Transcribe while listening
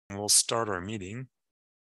We'll start our meeting.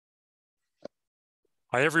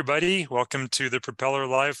 Hi, everybody. Welcome to the Propeller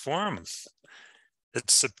Live Forum.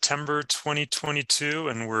 It's September 2022,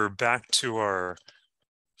 and we're back to our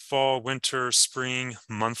fall, winter, spring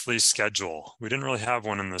monthly schedule. We didn't really have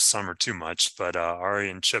one in the summer too much, but Ari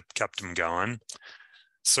and Chip kept them going.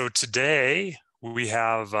 So today we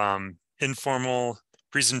have informal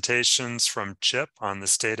presentations from Chip on the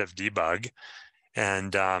state of debug,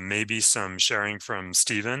 and maybe some sharing from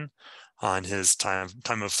Stephen on his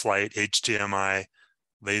time of flight HDMI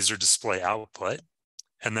laser display output,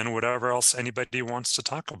 and then whatever else anybody wants to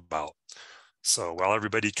talk about. So while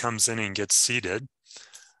everybody comes in and gets seated,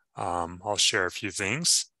 I'll share a few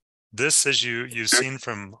things. This, as you've seen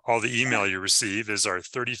from all the email you receive, is our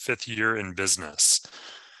 35th year in business,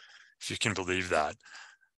 if you can believe that.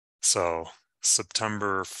 So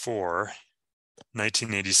September 4,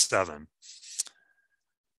 1987.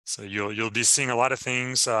 So you'll be seeing a lot of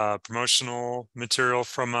things, promotional material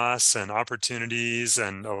from us and opportunities,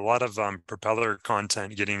 and a lot of Propeller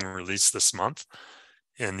content getting released this month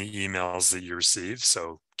in the emails that you receive.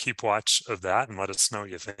 So keep watch of that and let us know what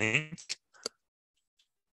you think.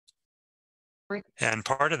 And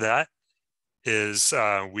part of that is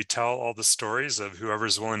we tell all the stories of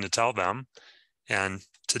whoever's willing to tell them. And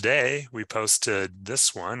today we posted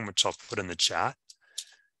this one, which I'll put in the chat.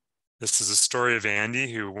 This is a story of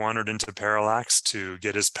Andy, who wandered into Parallax to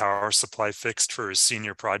get his power supply fixed for his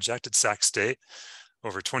senior project at Sac State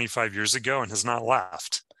over 25 years ago and has not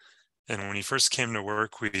left. And when he first came to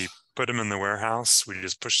work, we put him in the warehouse. We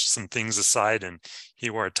just pushed some things aside, and he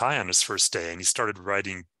wore a tie on his first day, and he started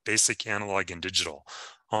writing basic analog and digital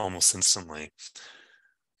almost instantly.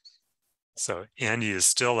 So Andy is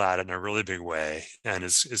still at it in a really big way and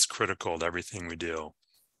is critical to everything we do.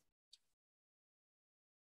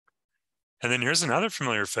 And then here's another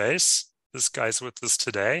familiar face. This guy's with us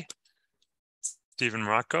today, Stephen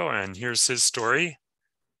Rocco, and here's his story.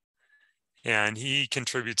 And he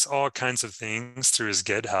contributes all kinds of things through his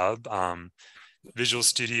GitHub, Visual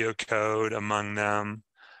Studio Code among them,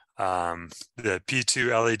 the P2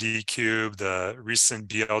 LED cube, the recent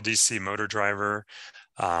BLDC motor driver,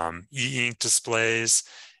 e-ink displays,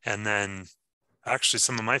 and then actually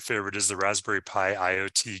some of my favorite is the Raspberry Pi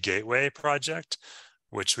IoT Gateway project,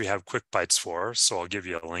 which we have quick bites for. So I'll give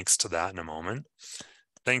you links to that in a moment.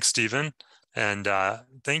 Thanks, Stephen. And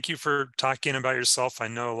thank you for talking about yourself. I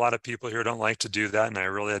know a lot of people here don't like to do that, and I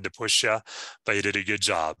really had to push you, but you did a good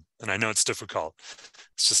job. And I know it's difficult.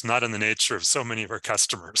 It's just not in the nature of so many of our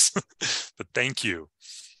customers, but thank you.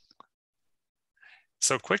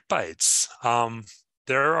 So quick bites.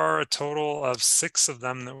 There are a total of 6 of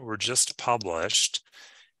them that were just published.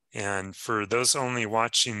 And for those only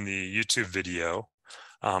watching the YouTube video,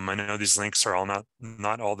 I know these links are all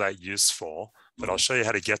not all that useful, but I'll show you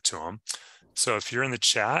how to get to them. So if you're in the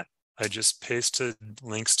chat, I just pasted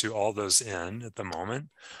links to all those in at the moment.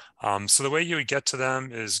 So the way you would get to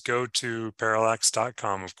them is go to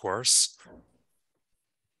parallax.com, of course.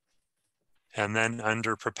 And then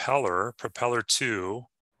under Propeller, Propeller 2,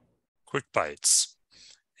 Quick Bites.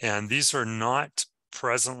 And these are not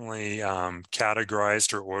presently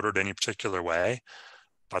categorized or ordered any particular way,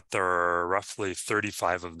 but there are roughly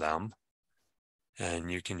 35 of them.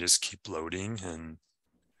 And you can just keep loading and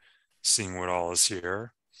seeing what all is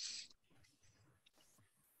here.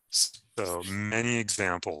 So many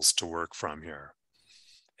examples to work from here.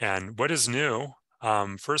 And what is new?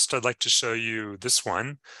 First, I'd like to show you this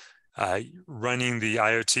one, running the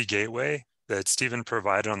IoT gateway that Stephen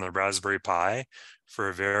provided on the Raspberry Pi for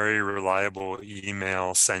a very reliable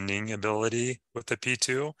email sending ability with the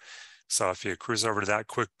P2. So if you cruise over to that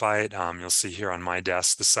quick bite, you'll see here on my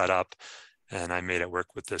desk the setup, and I made it work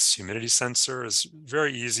with this humidity sensor. It's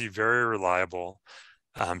very easy, very reliable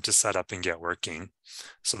to set up and get working.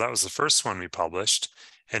 So that was the first one we published.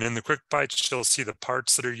 And in the quick bites, you'll see the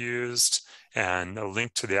parts that are used and a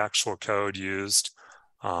link to the actual code used.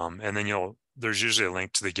 And then there's usually a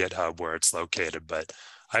link to the GitHub where it's located, but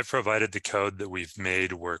I've provided the code that we've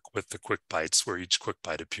made work with the quick bites where each quick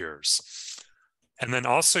bite appears. And then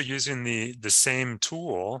also using the same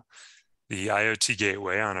tool, the IoT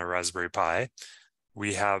gateway on a Raspberry Pi,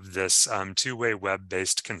 we have this two-way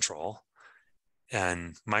web-based control.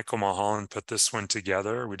 And Michael Mulholland put this one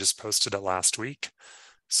together. We just posted it last week.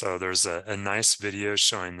 So there's a nice video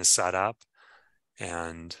showing the setup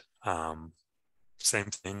and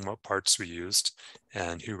same thing, what parts we used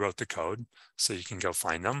and who wrote the code. So you can go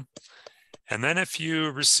find them. And then if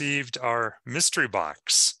you received our mystery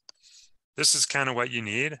box, this is kind of what you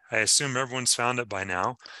need. I assume everyone's found it by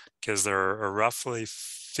now because there are roughly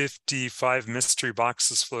 55 mystery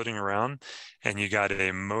boxes floating around, and you got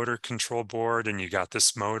a motor control board, and you got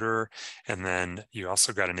this motor, and then you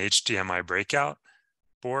also got an HDMI breakout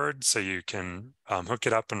board, so you can hook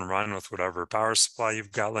it up and run with whatever power supply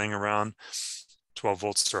you've got laying around, 12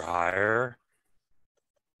 volts or higher.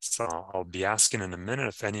 So I'll be asking in a minute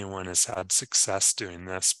if anyone has had success doing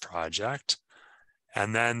this project.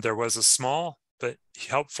 And then there was a small but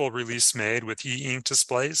helpful release made with e-ink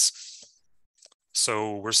displays.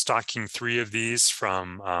 So we're stocking 3 of these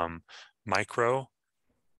from Micro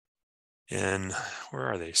in, where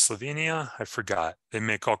are they? Slovenia? I forgot. They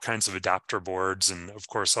make all kinds of adapter boards. And of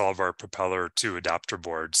course, all of our Propeller 2 adapter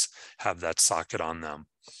boards have that socket on them.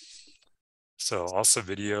 So also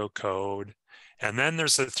video code. And then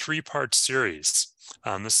there's a 3-part series.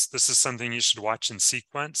 This is something you should watch in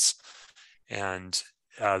sequence. And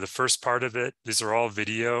the first part of it, these are all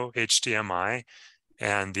video HDMI.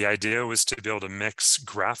 And the idea was to be able to mix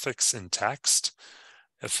graphics and text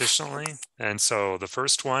efficiently. And so the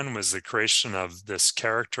first one was the creation of this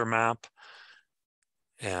character map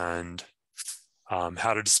and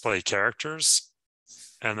how to display characters.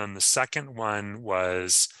 And then the second one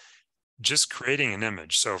was just creating an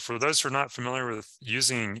image. So for those who are not familiar with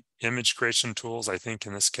using image creation tools, I think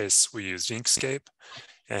in this case we used Inkscape,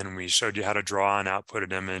 and we showed you how to draw and output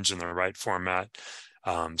an image in the right format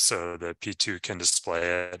so the P2 can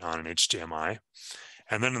display it on an HDMI.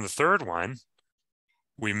 And then in the third one,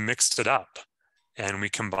 we mixed it up and we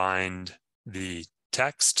combined the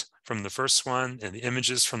text from the first one and the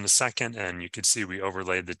images from the second, and you could see we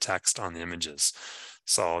overlaid the text on the images.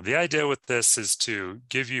 So the idea with this is to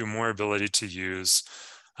give you more ability to use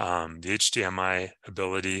the HDMI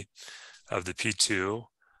ability of the P2.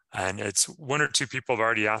 And it's 1 or 2 people have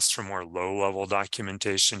already asked for more low-level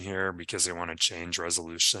documentation here because they want to change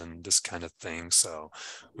resolution, this kind of thing. So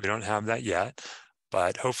we don't have that yet,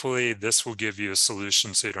 but hopefully this will give you a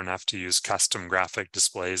solution so you don't have to use custom graphic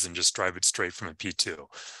displays and just drive it straight from a P2.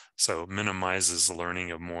 So it minimizes the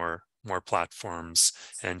learning of more platforms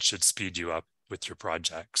and should speed you up with your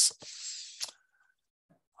projects.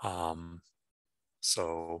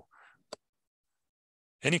 So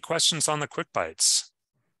any questions on the quick bites?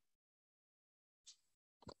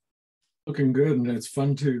 Looking good, and it's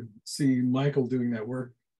fun to see Michael doing that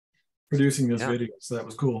work, producing this video. So that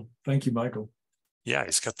was cool. Thank you, Michael. Yeah,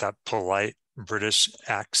 he's got that polite British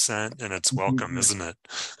accent, and it's welcome, isn't it?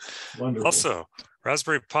 Wonderful. Also,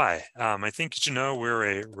 Raspberry Pi. I think you know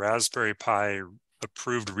we're a Raspberry Pi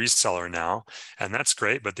approved reseller now, and that's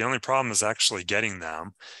great, but the only problem is actually getting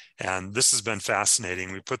them. And this has been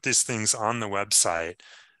fascinating. We put these things on the website.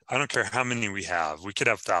 I don't care how many we have. We could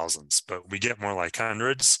have thousands, but we get more like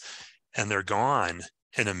hundreds, and they're gone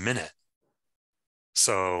in a minute.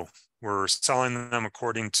 So we're selling them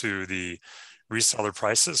according to the reseller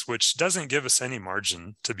prices, which doesn't give us any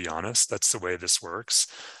margin, to be honest. That's the way this works.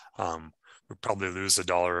 We probably lose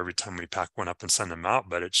 $1 every time we pack one up and send them out,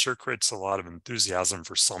 but it sure creates a lot of enthusiasm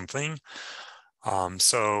for something.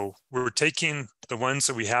 So we're taking the ones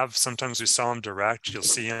that we have. Sometimes we sell them direct. You'll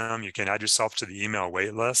see them. You can add yourself to the email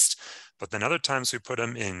wait list. But then other times we put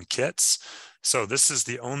them in kits. So this is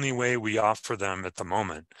the only way we offer them at the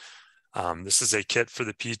moment. This is a kit for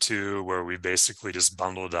the P2 where we basically just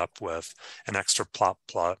bundled up with an extra prop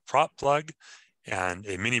plug and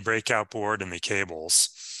a mini breakout board and the cables.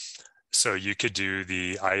 So you could do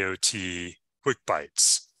the IoT quick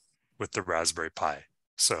bites with the Raspberry Pi.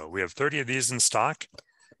 So we have 30 of these in stock,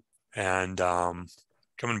 and come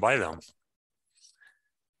and buy them.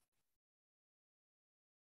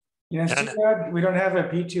 You know, it's too bad we don't have a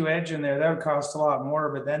P2 Edge in there. That would cost a lot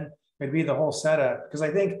more, but then it'd be the whole setup. Because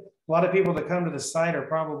I think a lot of people that come to the site are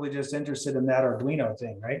probably just interested in that Arduino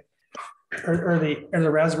thing, right? Or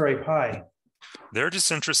the Raspberry Pi. They're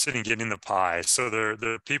just interested in getting the Pi. So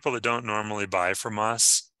they're people that don't normally buy from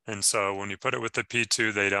us. And so when you put it with the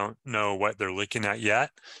P2, they don't know what they're looking at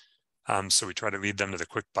yet. So we try to lead them to the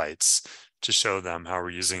quick bites to show them how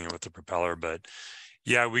we're using it with the Propeller. But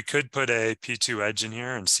yeah, we could put a P2 Edge in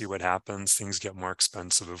here and see what happens. Things get more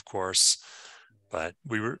expensive, of course, but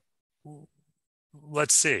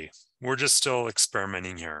let's see. We're just still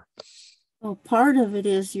experimenting here. Well, part of it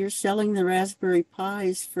is you're selling the Raspberry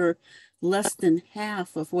Pis for less than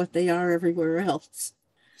half of what they are everywhere else.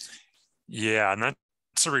 Yeah, and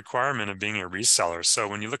that's a requirement of being a reseller. So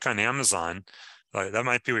when you look on Amazon, that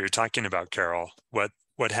might be what you're talking about, Carol.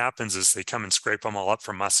 What happens is they come and scrape them all up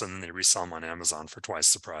from us and then they resell them on Amazon for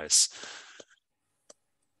twice the price.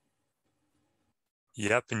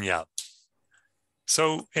 Yep and yep.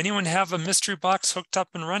 So anyone have a mystery box hooked up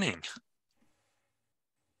and running?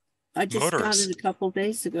 I just got it a couple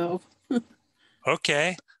days ago.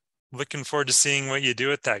 Okay. Looking forward to seeing what you do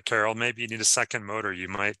with that, Carol. Maybe you need a second motor. You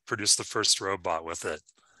might produce the first robot with it.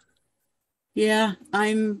 Yeah,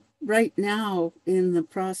 I'm right now in the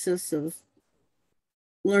process of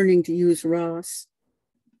learning to use ROS,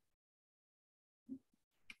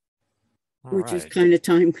 which is kind of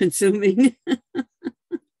time consuming.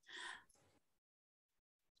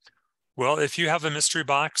 Well, if you have a mystery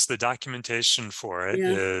box, the documentation for it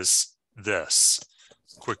is this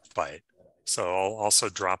quick bite. So I'll also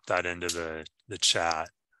drop that into the chat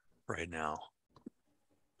right now.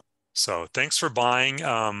 So thanks for buying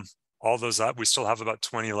all those up. We still have about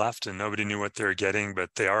 20 left and nobody knew what they're getting, but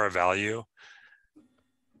they are a value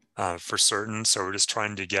for certain. So we're just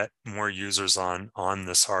trying to get more users on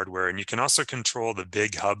this hardware. And you can also control the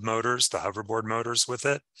big hub motors, the hoverboard motors with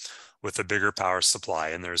it, with a bigger power supply.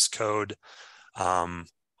 And there's code on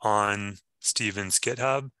Steven's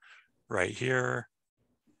GitHub right here.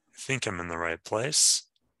 I think I'm in the right place.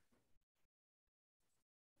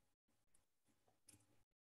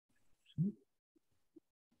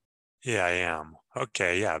 Yeah, I am.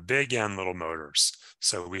 Okay, yeah, big and little motors.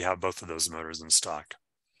 So we have both of those motors in stock.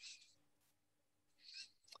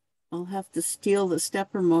 I'll have to steal the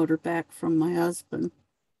stepper motor back from my husband.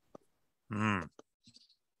 Let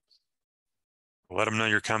him know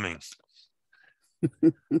you're coming.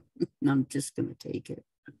 I'm just going to take it.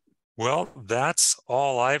 Well, that's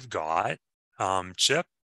all I've got. Chip,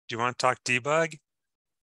 do you want to talk debug?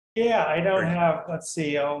 Yeah, I don't have, let's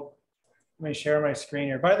see, let me share my screen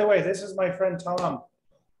here. By the way, this is my friend Tom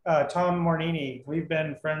Mornini. We've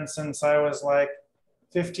been friends since I was like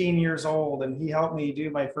 15 years old, and he helped me do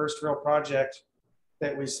my first real project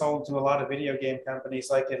that we sold to a lot of video game companies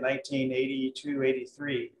like in 1982,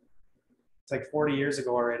 83. It's like 40 years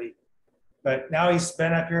ago already. But now he's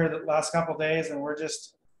been up here the last couple of days and we're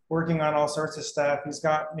just working on all sorts of stuff. He's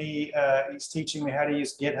got me, he's teaching me how to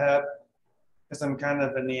use GitHub because I'm kind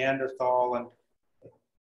of a Neanderthal and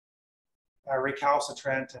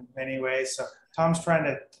recalcitrant in many ways. So Tom's trying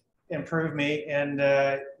to improve me. And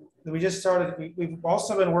we just started, we've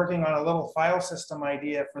also been working on a little file system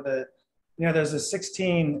idea for the, there's a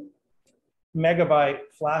 16 megabyte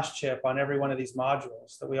flash chip on every one of these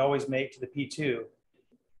modules that we always make to the P2.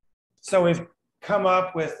 So we've come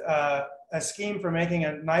up with a scheme for making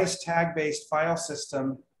a nice tag-based file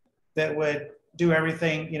system that would do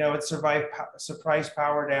everything, it'd surprise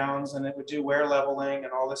power downs, and it would do wear leveling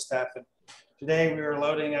and all this stuff. And today we were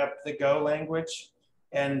loading up the Go language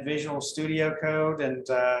and Visual Studio Code and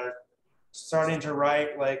starting to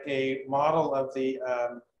write like a model of the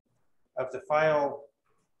file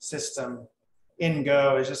system in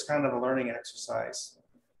Go is just kind of a learning exercise.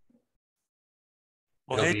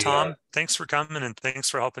 Well, hey, Tom, thanks for coming and thanks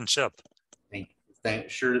for helping Chip.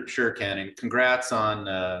 Sure, Ken. And congrats on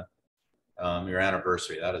your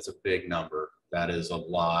anniversary. That is a big number. That is a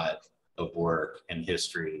lot of work and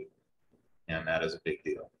history, and that is a big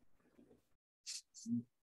deal.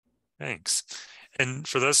 Thanks. And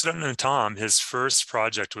for those who don't know Tom, his first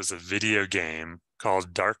project was a video game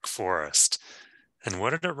called Dark Forest. And what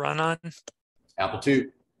did it run on? Apple II.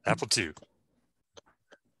 Apple II.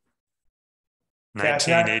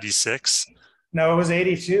 1986? No, it was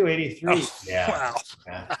 82, 83. Oh, yeah. Wow.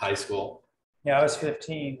 Yeah, high school. Yeah, I was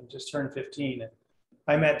 15, just turned 15. And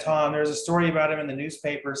I met Tom. There's a story about him in the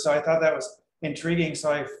newspaper, so I thought that was intriguing.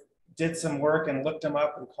 So I did some work and looked him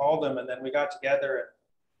up and called him, and then we got together.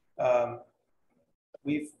 And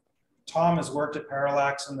Tom has worked at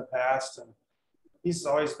Parallax in the past, and he's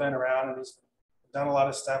always been around, and he's done a lot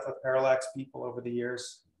of stuff with Parallax people over the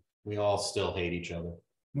years. We all still hate each other.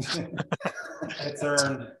 It's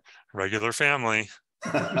earned. Regular family.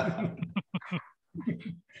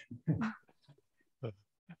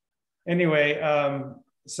 Anyway,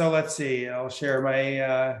 so let's see. I'll share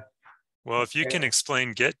my. Well, if you can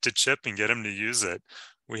explain Git to Chip and get him to use it,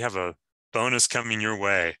 we have a bonus coming your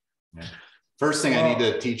way. Yeah. First thing I need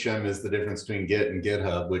to teach him is the difference between Git and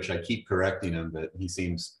GitHub, which I keep correcting him, but he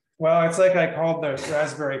seems. Well, it's like I called the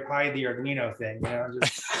Raspberry Pi the Arduino thing,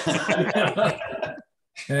 just.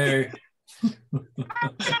 Hey.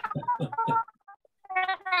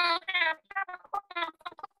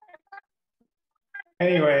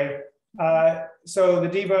 Anyway, so the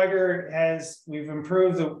debugger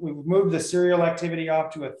we've moved the serial activity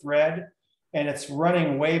off to a thread, and it's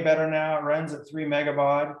running way better now. It runs at 3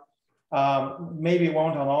 megabaud. Maybe it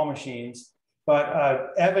won't on all machines,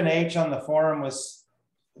 but Evan H on the forum was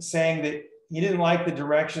saying that he didn't like the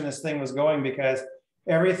direction this thing was going because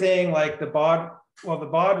everything like the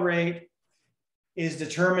baud rate is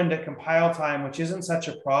determined at compile time, which isn't such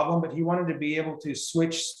a problem, but he wanted to be able to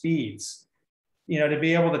switch speeds. to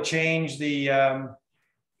be able to change the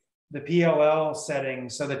PLL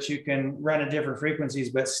settings so that you can run at different frequencies,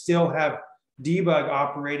 but still have debug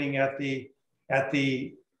operating at the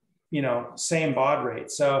same baud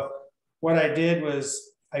rate. So what I did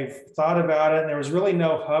was I thought about it, and there was really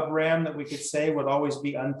no hub RAM that we could say would always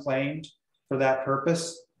be unclaimed for that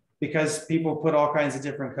purpose, because people put all kinds of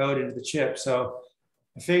different code into the chip. So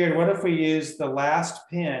I figured, what if we use the last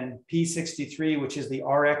pin, P63, which is the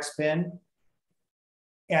RX pin,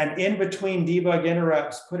 and in between debug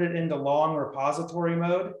interrupts, put it into long repository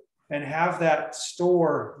mode and have that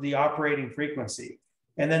store the operating frequency.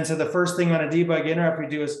 And then so the first thing on a debug interrupt we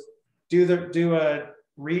do is do a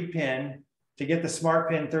read pin to get the smart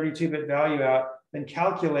pin 32-bit value out, then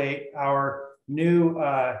calculate our new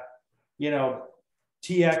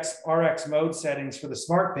TX RX mode settings for the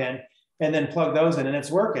smart pin, and then plug those in, and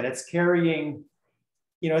it's working. It's carrying,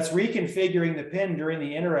 it's reconfiguring the pin during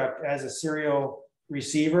the interrupt as a serial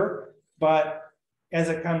receiver, but as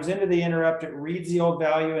it comes into the interrupt, it reads the old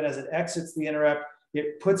value, and as it exits the interrupt,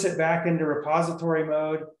 it puts it back into repository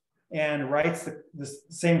mode and writes the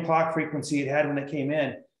same clock frequency it had when it came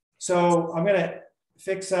in. So I'm going to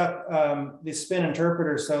fix up the spin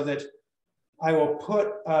interpreter so that I will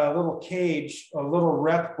put a little cage, a little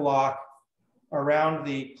rep block around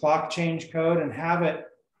the clock change code and have it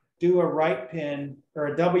do a write pin or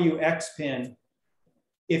a WX pin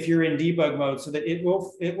if you're in debug mode, so that it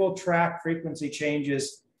will track frequency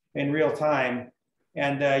changes in real time,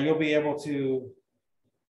 and you'll be able to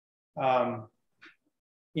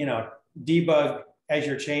debug as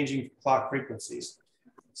you're changing clock frequencies.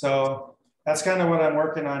 So that's kind of what I'm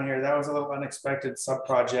working on here. That was a little unexpected sub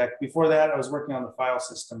project. Before that, I was working on the file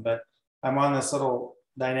system, but I'm on this little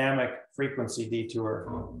dynamic frequency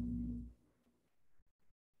detour.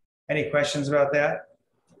 Any questions about that?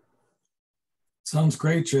 Sounds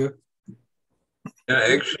great, Chip. Yeah,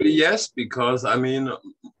 actually, yes, because I mean,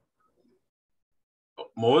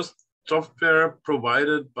 most software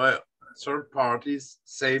provided by third parties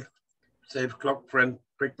save clock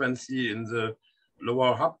frequency in the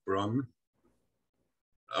lower hub RAM.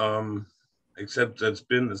 Except that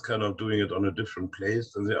Spin is kind of doing it on a different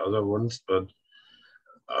place than the other ones. But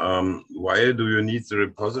why do you need the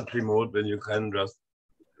repository mode when you can just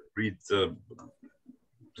read the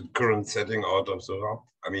current setting out of the hub?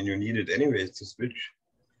 I mean, you need it anyways to switch.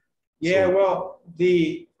 Yeah, so, well,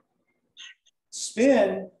 the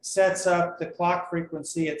Spin sets up the clock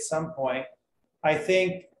frequency at some point. I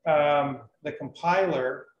think the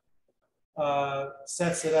compiler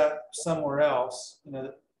sets it up somewhere else,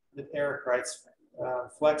 that Eric writes,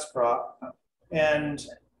 FlexProp. And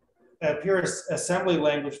a pure assembly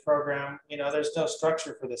language program, there's no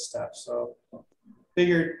structure for this stuff. So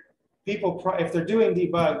figured people, if they're doing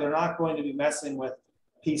debug, they're not going to be messing with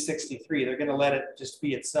P63. They're going to let it just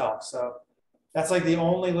be itself. So that's like the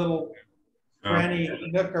only little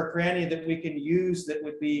nook or cranny that we can use that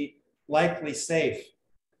would be likely safe.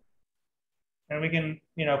 And we can,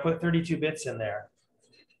 put 32 bits in there.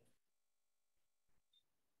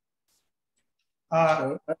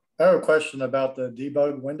 So I have a question about the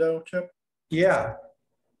debug window, Chip. Yeah.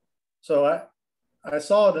 So I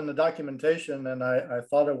saw it in the documentation, and I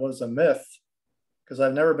thought it was a myth because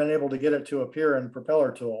I've never been able to get it to appear in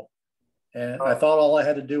Propeller tool. And I thought all I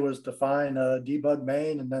had to do was define a debug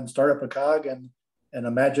main and then start up a cog, and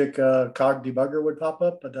a magic cog debugger would pop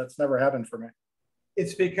up, but that's never happened for me.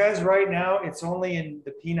 It's because right now it's only in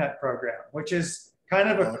the Peanut program, which is kind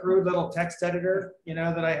of a crude little text editor,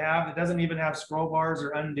 that I have. It doesn't even have scroll bars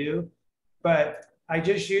or undo, but I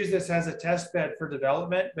just use this as a test bed for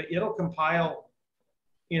development, but it'll compile,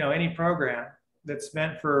 any program that's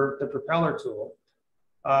meant for the Propeller tool.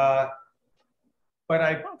 But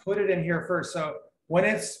I put it in here first. So when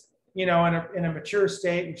it's, in a mature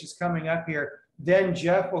state, which is coming up here, then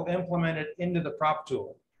Jeff will implement it into the prop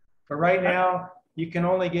tool. But right now, you can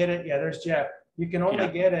only get it. Yeah, there's Jeff. You can only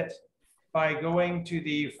get it by going to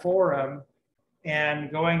the forum and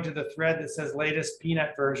going to the thread that says latest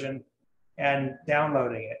Peanut version and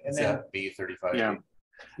downloading it. And then V35. Yeah.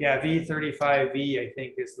 Yeah, V35V, I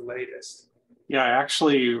think, is the latest. Yeah, I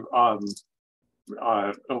actually, over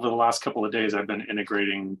the last couple of days, I've been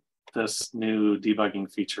integrating this new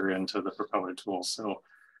debugging feature into the Propeller tool. So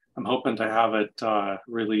I'm hoping to have it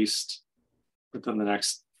released within the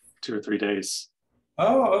next 2 or 3 days.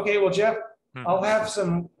 Oh, okay. Well, Jeff, I'll have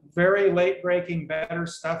some very late breaking better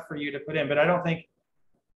stuff for you to put in, but I don't think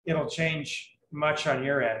it'll change much on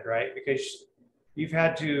your end, right? Because you've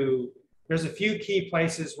had to, there's a few key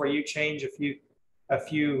places where you change a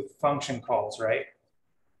few function calls, right?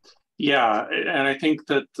 Yeah, and I think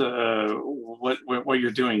that what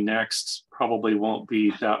you're doing next probably won't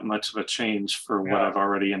be that much of a change for what I've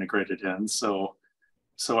already integrated in. So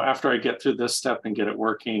after I get through this step and get it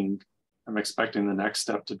working, I'm expecting the next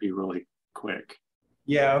step to be really quick.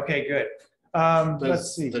 Yeah, okay, good.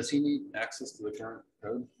 Let's see. Does he need access to the current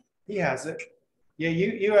code? He has it. Yeah,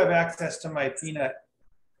 you have access to my Peanut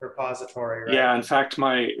repository, right? Yeah, in fact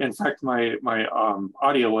my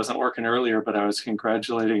audio wasn't working earlier, but I was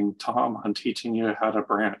congratulating Tom on teaching you how to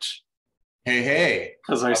branch. Hey,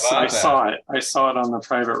 because I saw it on the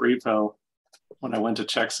private repo when I went to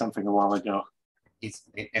check something a while ago.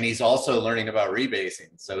 He's also learning about rebasing,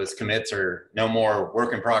 so his commits are no more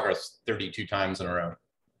work in progress 32 times in a row.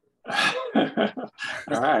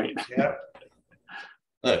 All right. Yeah.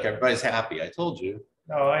 Look, everybody's happy. I told you.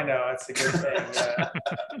 Oh, I know. It's a good thing. Yeah.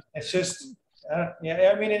 It's just,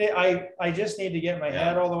 yeah. I mean, I just need to get my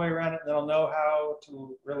head all the way around it, and then I'll know how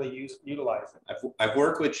to really utilize it. I've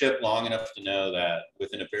worked with Chip long enough to know that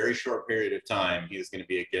within a very short period of time, he's going to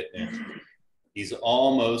be a Git ninja. He's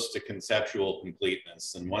almost to conceptual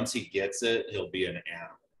completeness, and once he gets it, he'll be an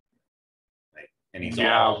animal. And he's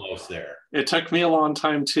almost there. It took me a long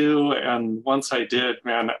time too, and once I did,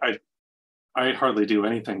 man, I hardly do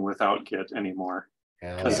anything without Git anymore,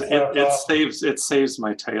 because it saves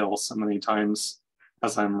my tail so many times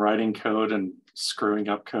as I'm writing code and screwing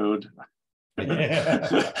up code, and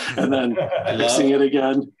then fixing it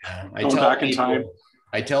again. Going back in time.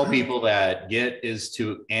 I tell people that Git is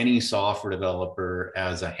to any software developer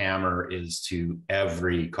as a hammer is to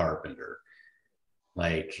every carpenter.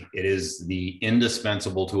 Like, it is the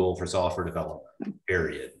indispensable tool for software development,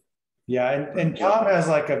 period. Yeah, and Tom has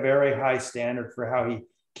like a very high standard for how he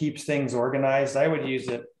keeps things organized. I would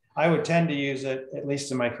tend to use it, at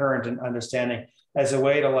least in my current understanding, as a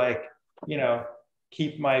way to, like, you know,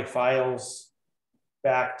 keep my files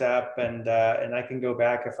backed up, and I can go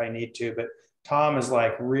back if I need to. But Tom is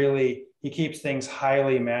like, really, he keeps things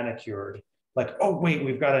highly manicured. Like, oh wait,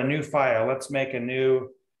 we've got a new file. Let's make a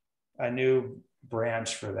new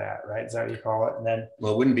branch for that, right? Is that what you call it? And then,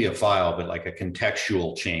 well, it wouldn't be a file, but like a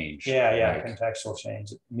contextual change. Yeah, like, contextual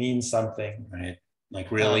change. It means something, right?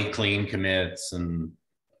 Like really clean commits, and,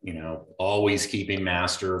 you know, always keeping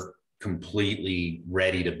master completely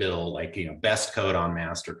ready to build, like, you know, best code on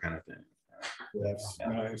master kind of thing. That's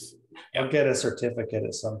nice. I'll get a certificate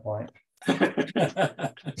at some point.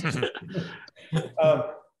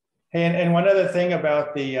 And one other thing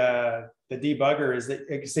about the debugger is that,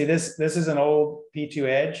 you see, this is an old P2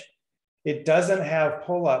 Edge. It doesn't have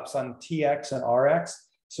pull-ups on TX and RX.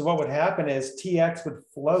 So what would happen is TX would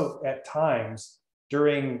float at times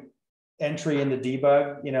during entry into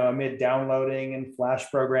debug, you know, amid downloading and flash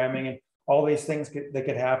programming and all these things that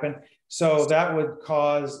could happen. So that would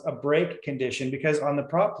cause a break condition, because on the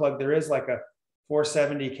prop plug, there is like a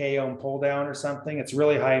 470 k ohm pull down or something. It's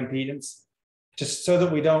really high impedance, just so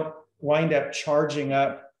that we don't wind up charging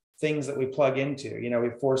up things that we plug into. You know, we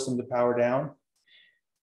force them to power down.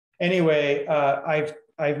 Anyway,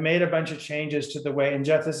 I've made a bunch of changes to the way, and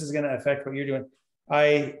Jeff, this is going to affect what you're doing.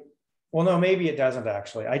 Well, no, maybe it doesn't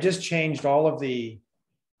actually. I just changed all of the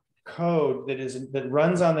code that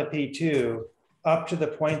runs on the P2 up to the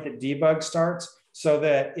point that debug starts, so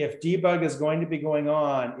that if debug is going to be going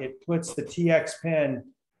on, it puts the TX pin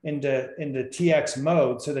into TX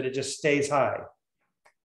mode so that it just stays high,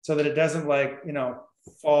 so that it doesn't, like, you know,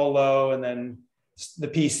 fall low and then the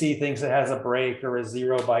PC thinks it has a break or a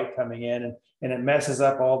 0 byte coming in, and it messes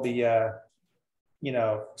up all the you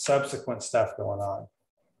know, subsequent stuff going on.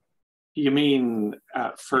 You mean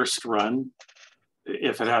at first run,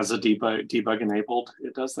 if it has a debug enabled,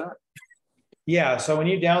 it does that? Yeah, so when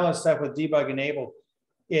you download stuff with debug enabled,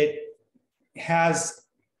 it has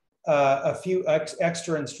a few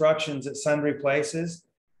extra instructions at sundry places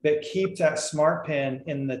that keep that smart pin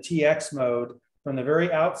in the TX mode from the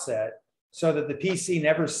very outset, so that the PC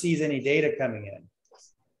never sees any data coming in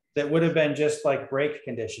that would have been just like break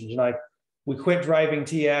conditions. You know, like, we quit driving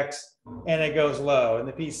TX and it goes low, and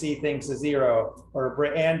the PC thinks a 0 or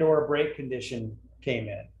a break condition came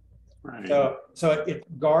in. Right. So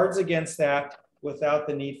it guards against that without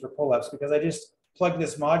the need for pull-ups, because I just plugged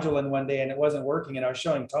this module in one day and it wasn't working, and I was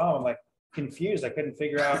showing Tom, I'm like confused. I couldn't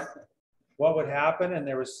figure out what would happen, and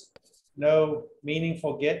there was no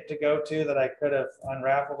meaningful Git to go to that I could have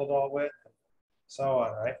unraveled it all with, so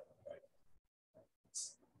on, right?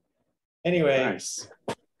 Anyway, nice.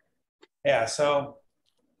 Yeah, so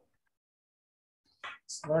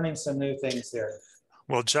learning some new things here.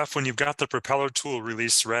 Well, Jeff, when you've got the Propeller tool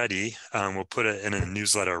release ready, we'll put it in a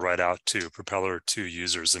newsletter right out to Propeller 2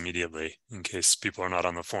 users immediately, in case people are not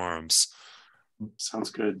on the forums. Sounds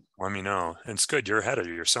good. Let me know. And it's good. You're ahead of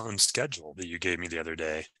your own schedule that you gave me the other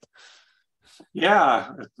day.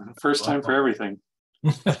 Yeah, first time for everything.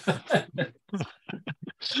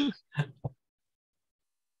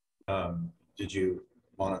 Did you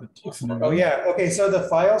want to? Oh yeah. Okay. So the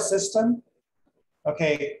file system.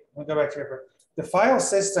 Okay, we'll go back to it. The file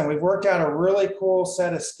system. We've worked out a really cool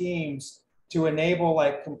set of schemes to enable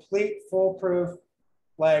like complete foolproof,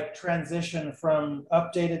 like transition from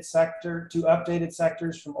updated sector to updated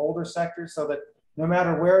sectors from older sectors, so that no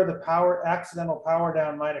matter where the accidental power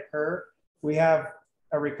down might occur, we have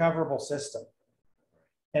a recoverable system.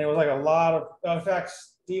 And it was like a lot of, in fact,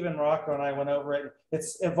 Stephen Rocco and I went over it.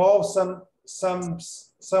 It's evolved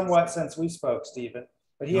somewhat since we spoke, Stephen,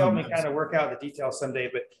 but he helped me kind of work out the details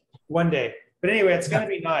one day. But anyway, it's going to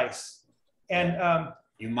be nice. And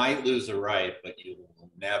you might lose a write, but you will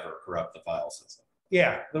never corrupt the file system.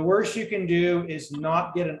 Yeah, the worst you can do is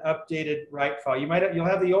not get an updated write file. You'll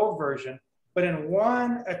have the old version, but in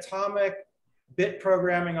one atomic bit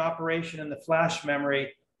programming operation in the flash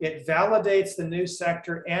memory, it validates the new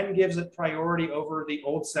sector and gives it priority over the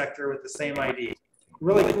old sector with the same ID.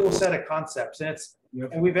 Really cool set of concepts, and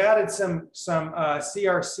and we've added some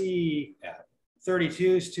CRC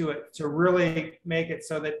 32s to it to really make it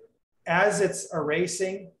so that as it's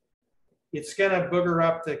erasing, it's going to booger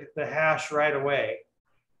up the hash right away,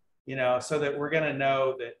 so that we're going to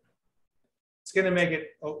know that it's going to make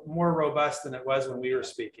it more robust than it was when we were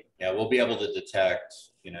speaking. Yeah, we'll be able to detect,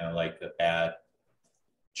 like the bad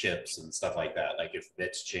chips and stuff like that. Like if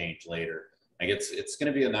bits change later, like it's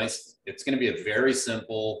going to be it's going to be a very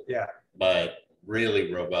simple, but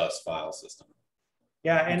really robust file system.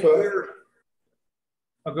 Yeah, and oh,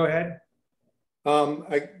 go ahead.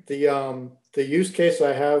 The use case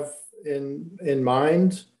I have in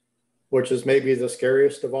mind, which is maybe the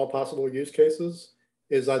scariest of all possible use cases,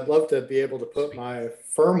 is I'd love to be able to put my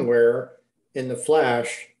firmware in the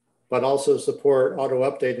flash, but also support auto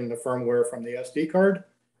updating the firmware from the SD card.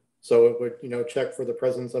 So it would, check for the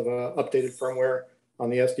presence of a updated firmware on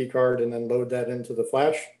the SD card and then load that into the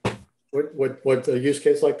flash. Would a use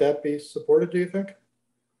case like that be supported, do you think?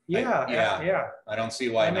 Yeah. I don't see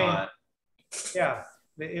why not. Yeah,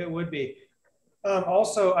 it would be.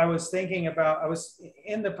 Also, I was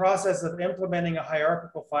in the process of implementing a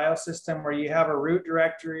hierarchical file system where you have a root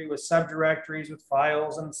directory with subdirectories with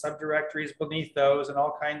files and subdirectories beneath those and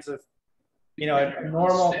all kinds of, a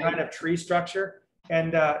normal kind of tree structure.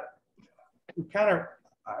 And I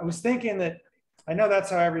was thinking that, I know that's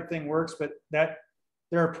how everything works, but that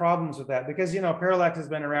there are problems with that because, Parallax has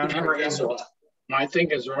been around. My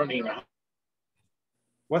thing is running now.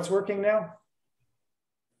 What's working now?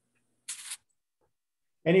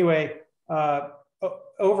 Anyway,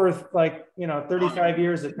 over 35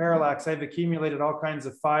 years at Parallax, I've accumulated all kinds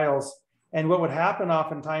of files. And what would happen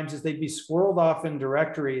oftentimes is they'd be squirreled off in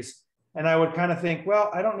directories. And I would kind of think,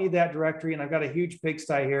 well, I don't need that directory. And I've got a huge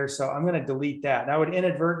pigsty here, so I'm going to delete that. And I would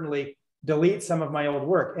inadvertently delete some of my old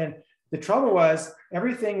work. And the trouble was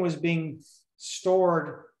everything was being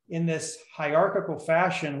stored in this hierarchical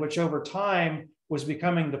fashion, which over time was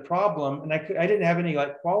becoming the problem. And I didn't have any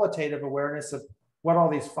qualitative awareness of what all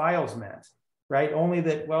these files meant, right? Only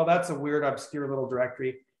that, well, that's a weird, obscure little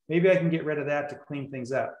directory. Maybe I can get rid of that to clean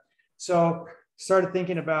things up. So started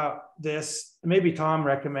thinking about this. Maybe Tom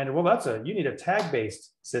recommended, well, you need a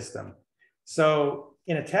tag-based system. So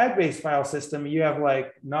in a tag-based file system, you have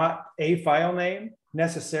not a file name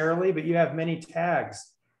necessarily, but you have many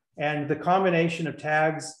tags. And the combination of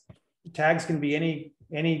tags can be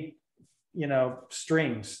any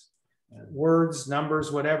strings, words,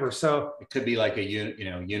 numbers, whatever. So it could be like a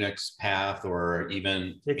Unix path, or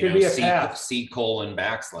even it could be a path. C:\\,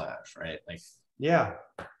 right? Yeah,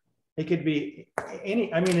 it could be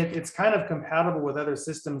any. I mean, it's kind of compatible with other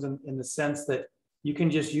systems in the sense that you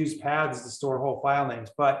can just use paths to store whole file names.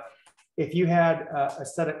 But if you had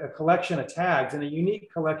a collection of tags, and a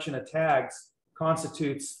unique collection of tags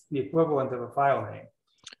constitutes the equivalent of a file name.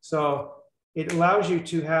 So it allows you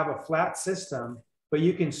to have a flat system, but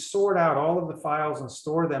you can sort out all of the files and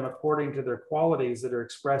store them according to their qualities that are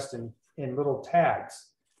expressed in little tags.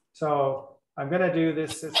 So I'm going to do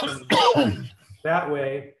this system that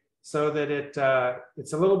way so that it's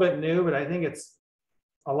a little bit new, but I think it's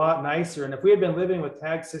a lot nicer. And if we had been living with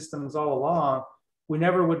tag systems all along, we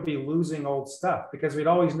never would be losing old stuff because we'd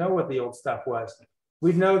always know what the old stuff was.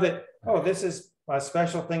 We'd know that, oh, this is a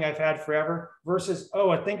special thing I've had forever versus, oh,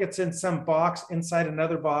 I think it's in some box inside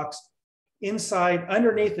another box,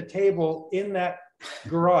 underneath the table in that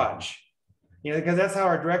garage, because that's how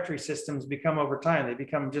our directory systems become over time. They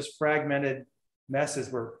become just fragmented messes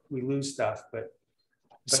where we lose stuff. But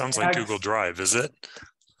Sounds like Google Drive, is it?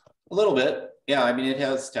 A little bit. Yeah, I mean, it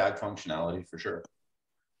has tag functionality for sure.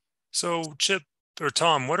 So Chip or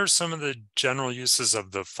Tom, what are some of the general uses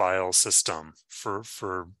of the file system for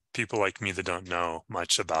people like me that don't know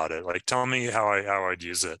much about it? Like, tell me how I'd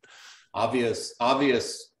use it. Obvious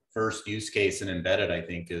first use case in embedded, I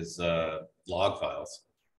think, is log files.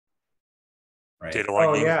 Right. Data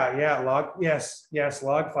logging. Oh yeah. Yes,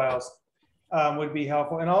 log files would be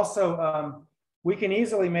helpful. And also we can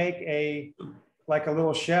easily make a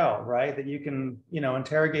little shell, right? That you can,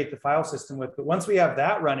 interrogate the file system with. But once we have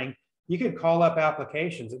that running, you could call up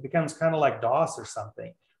applications. It becomes kind of like DOS or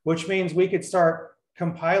something, which means we could start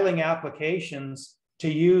compiling applications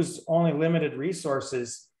to use only limited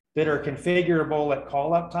resources that are configurable at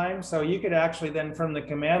call up time. So you could actually then from the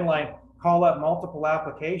command line call up multiple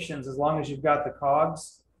applications as long as you've got the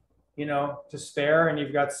cogs, to spare, and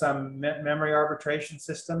you've got some memory arbitration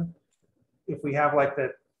system. If we have like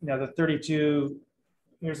the 32,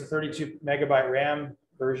 here's a 32 megabyte RAM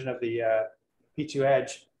version of the P2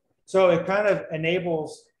 Edge. So it kind of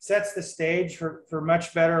sets the stage for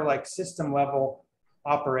much better like system level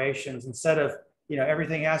operations instead of,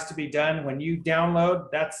 everything has to be done when you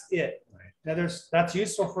download, that's it. Right. Now that's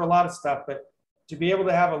useful for a lot of stuff, but to be able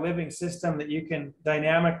to have a living system that you can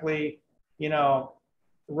dynamically,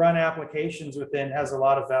 run applications within has a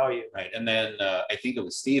lot of value. Right. And then I think it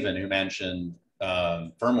was Stephen who mentioned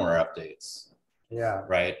firmware updates. Yeah.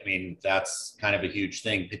 Right. I mean, that's kind of a huge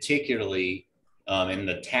thing, particularly in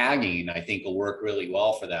the tagging, I think will work really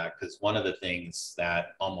well for that, because one of the things that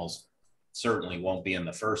almost certainly won't be in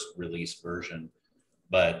the first release version,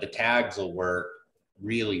 but the tags will work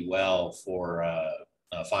really well for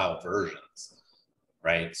file versions,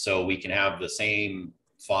 right? So we can have the same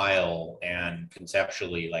file and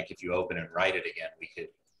conceptually, like if you open and write it again, we could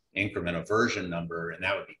increment a version number and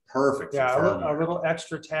that would be perfect. Yeah, for a little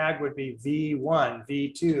extra tag would be V1,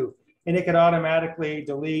 V2, and it could automatically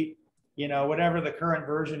delete, whatever the current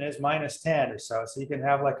version is -10 or so. So you can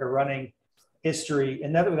have like a running history,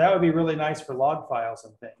 and that would be really nice for log files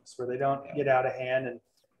and things where they don't get out of hand and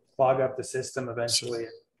clog up the system eventually.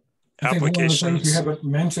 I think one of the things we haven't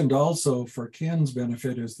mentioned also for Ken's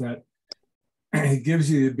benefit is that it gives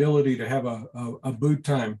you the ability to have a boot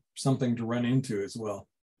time, something to run into as well.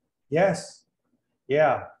 Yes.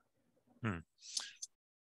 Yeah.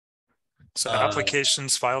 So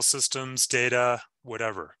applications, file systems, data,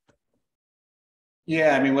 whatever.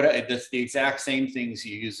 Yeah, I mean, the exact same things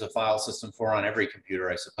you use a file system for on every computer,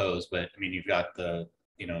 I suppose. But I mean, you've got the,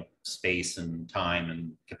 space and time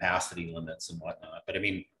and capacity limits and whatnot. But I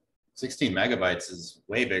mean, 16 megabytes is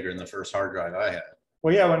way bigger than the first hard drive I had.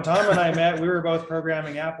 Well, yeah, when Tom and I met, we were both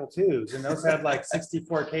programming Apple IIs, and those had like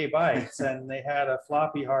 64K bytes, and they had a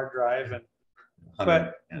floppy hard drive.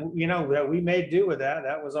 But we made do with that.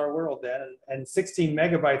 That was our world then. And 16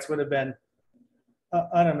 megabytes would have been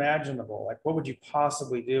unimaginable. Like, what would you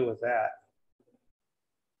possibly do with that?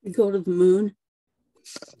 Go to the moon.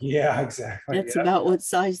 Yeah, exactly. That's about what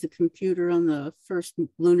size the computer on the first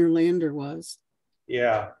lunar lander was.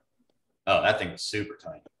 Yeah. Oh, that thing was super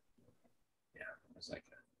tiny. Yeah, it was like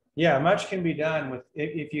that. Yeah, much can be done with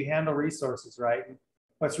if you handle resources right.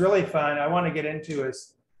 What's really fun, I want to get into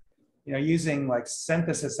is, using like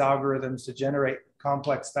synthesis algorithms to generate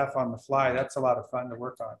complex stuff on the fly. That's a lot of fun to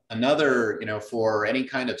work on. Another, for any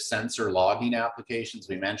kind of sensor logging applications,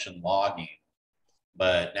 we mentioned logging,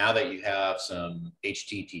 but now that you have some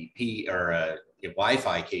HTTP or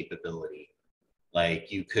Wi-Fi capability,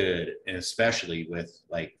 like you could, and especially with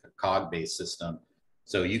like a cog-based system,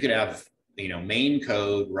 so you could have, main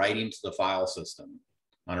code writing to the file system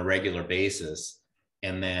on a regular basis,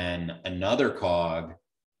 and then another cog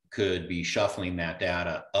could be shuffling that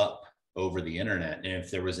data up over the internet. And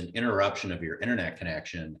if there was an interruption of your internet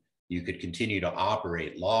connection, you could continue to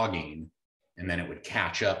operate logging, and then it would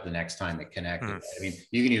catch up the next time it connected. I mean,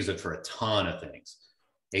 you can use it for a ton of things.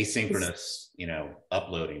 Asynchronous,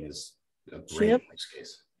 uploading is a great use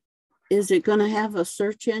case. Is it going to have a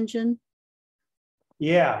search engine?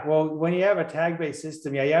 Yeah, well, when you have a tag-based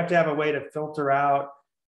system, you have to have a way to filter out,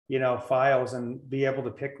 files and be able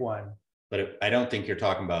to pick one. But I don't think you're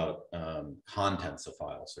talking about contents of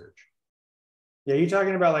file search. Yeah, you're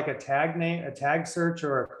talking about like a tag search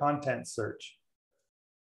or a content search?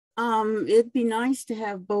 It'd be nice to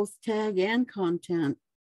have both tag and content.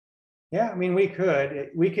 Yeah, I mean, we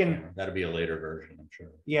can. Yeah, that'll be a later version, I'm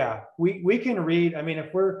sure. Yeah, we can read. I mean,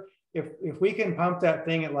 if we can pump that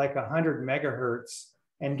thing at like 100 megahertz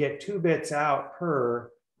and get 2 bits out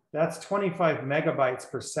per, that's 25 megabytes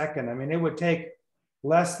per second. I mean, it would take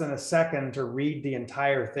less than a second to read the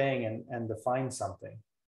entire thing and define something.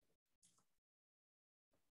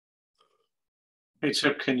 Hey,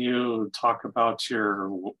 Chip, can you talk about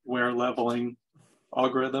your wear leveling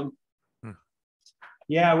algorithm?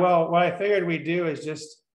 Yeah, well, what I figured we'd do is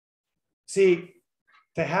just see,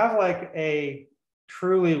 to have like a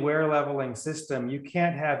truly wear leveling system, you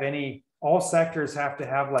can't have all sectors have to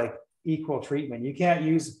have like equal treatment. You can't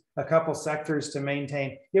use a couple sectors to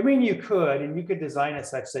maintain. I mean, you could, and you could design it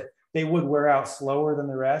such that they would wear out slower than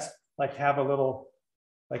the rest, like have a little,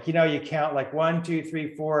 like, you know, you count like 1, 2,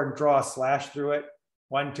 3, 4 and draw a slash through it.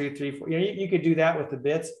 1, 2, 3, 4. You know, you could do that with the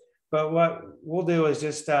bits, but what we'll do is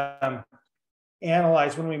just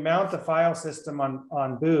analyze when we mount the file system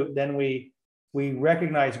on boot, then we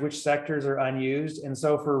recognize which sectors are unused. And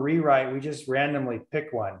so for rewrite, we just randomly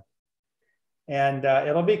pick one. And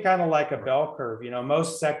it'll be kind of like a bell curve. You know,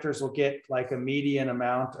 most sectors will get like a median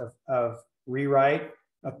amount of rewrite.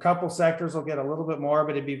 A couple sectors will get a little bit more,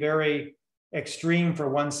 but it'd be very extreme for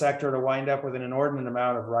one sector to wind up with an inordinate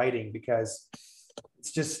amount of writing, because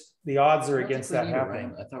it's just the odds are against that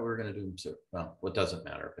happening. I thought we were going to do them. So, well, it doesn't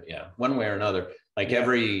matter, but yeah, one way or another, like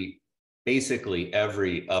basically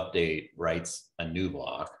every update writes a new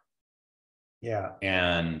block. Yeah.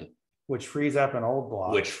 And which frees up an old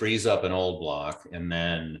block. And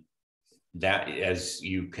then that, as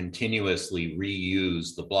you continuously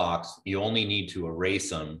reuse the blocks, you only need to erase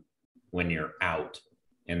them when you're out.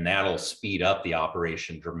 And that'll speed up the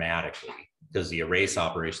operation dramatically, because the erase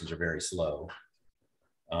operations are very slow.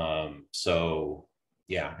 So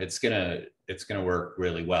yeah, it's gonna work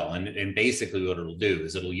really well. And basically what it'll do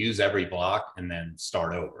is it'll use every block and then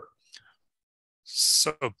start over.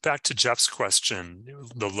 So back to Jeff's question,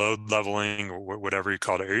 the load leveling or whatever you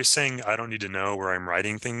called it. Are you saying I don't need to know where I'm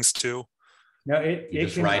writing things to? No, you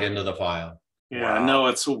just write into the file. Yeah, wow. No,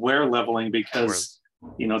 it's wear leveling, because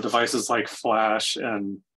you know, devices like Flash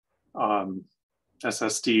and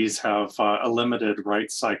SSDs have a limited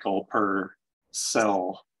write cycle per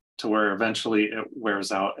cell, to where eventually it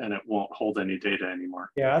wears out and it won't hold any data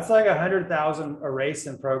anymore. Yeah, it's like 100,000 erase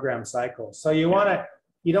and program cycles. So you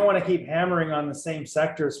don't want to keep hammering on the same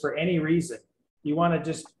sectors for any reason. You want to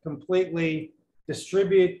just completely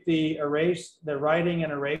distribute the writing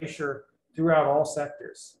and erasure throughout all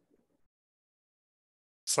sectors.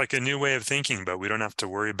 It's like a new way of thinking, but we don't have to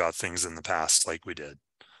worry about things in the past like we did.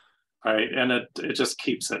 Right, and it just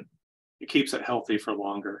keeps it healthy for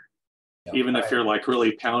longer. Yeah, even if you're like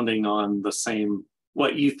really pounding on the same,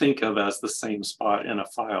 what you think of as the same spot in a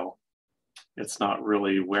file, it's not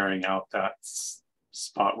really wearing out that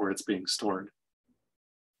spot where it's being stored.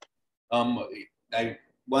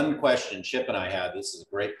 One question Chip and I had, this is a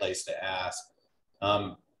great place to ask.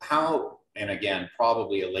 How, and again,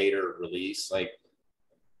 probably a later release, like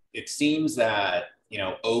it seems that, you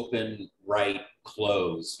know, open, write,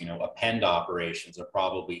 close, you know, append operations are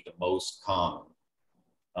probably the most common.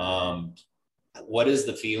 What is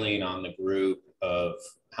the feeling on the group of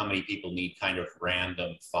how many people need kind of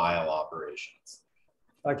random file operations?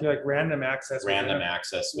 Like random access. Random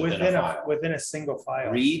access within a file. Within a single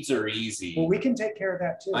file. Reads are easy. Well, we can take care of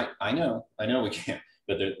that too. I know we can,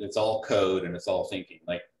 but it's all code and it's all thinking,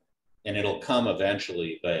 like, and it'll come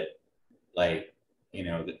eventually, but like, you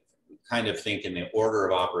know, kind of thinking the order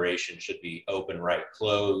of operation should be open, write,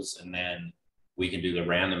 close, and then we can do the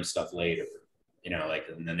random stuff later, you know, like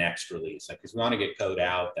in the next release, like, because we want to get code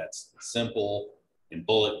out that's simple and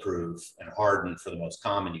bulletproof and hardened for the most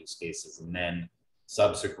common use cases, and then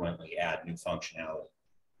subsequently add new functionality.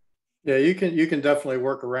 Yeah, you can definitely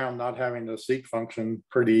work around not having the seek function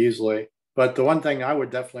pretty easily. But the one thing I would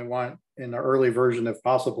definitely want in the early version, if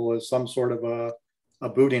possible, is some sort of a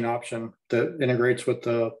booting option that integrates with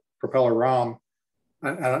the Propeller ROM,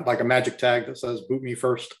 like a magic tag that says boot me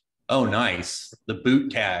first. Oh, nice. The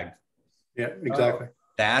boot tag. Yeah, exactly. Oh,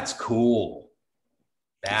 that's cool.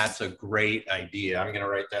 That's a great idea. I'm going to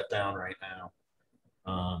write that down right now.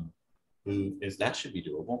 That should be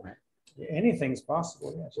doable, right? Yeah, anything's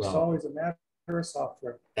possible. Yeah, it's just always a matter of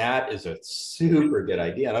software. That is a super good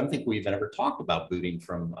idea. I don't think we've ever talked about booting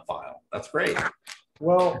from a file. That's great.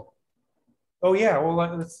 Well, oh yeah, well,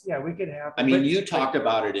 we could have. I mean, you talked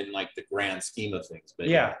about it in like the grand scheme of things, but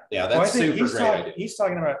yeah, that's super great idea. He's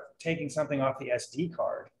talking about taking something off the SD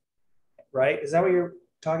card, right? Is that what you're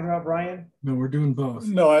talking about, Brian? No, we're doing both.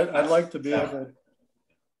 No, I'd like to be able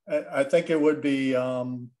to. I think it would be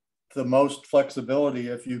the most flexibility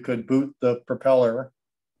if you could boot the Propeller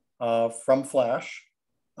from Flash,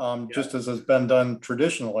 just as has been done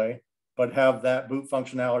traditionally, but have that boot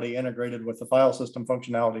functionality integrated with the file system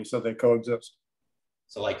functionality so they coexist.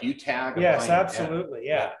 So like you tag. Yes, absolutely.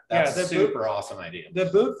 Yeah. That's a super awesome idea. The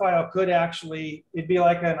boot file could actually, it'd be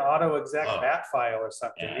like an auto exec bat file or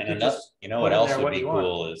something. Yeah, and just, you know what else would be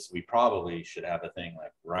cool is we probably should have a thing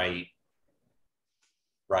like write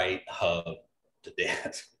hub to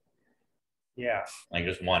desk. Yeah. Like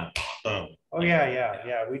just one, boom. Oh yeah.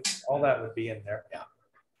 All that would be in there. Yeah.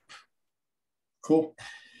 Cool.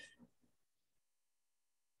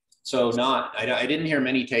 So I didn't hear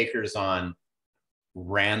many takers on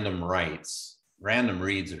random writes. Random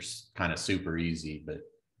reads are kind of super easy, but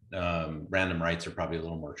random writes are probably a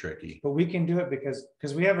little more tricky. But we can do it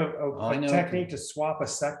because we have a technique to swap a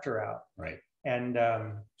sector out. Right. And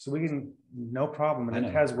so we can, no problem. And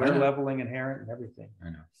it has wear leveling inherent and everything.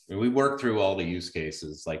 I know. We work through all the use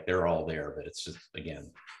cases, like they're all there, but it's just, again,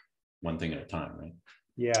 one thing at a time, right?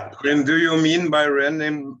 Yeah. And do you mean by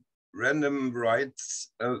random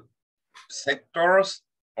writes sectors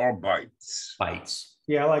or bytes? Bytes.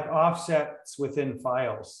 Yeah, like offsets within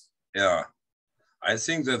files. Yeah, I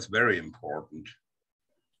think that's very important.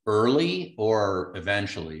 Early or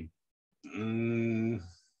eventually?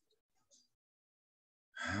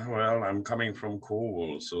 Well, I'm coming from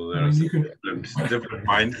COBOL, so there's a different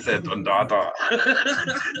mindset on data.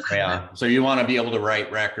 Yeah, so you want to be able to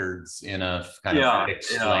write records in a kind of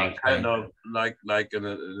fixed length. Kind of like in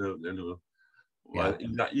a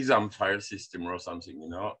ISAM file system or something, you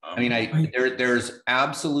know. I mean, there's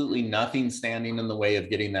absolutely nothing standing in the way of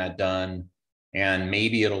getting that done, and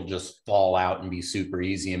maybe it'll just fall out and be super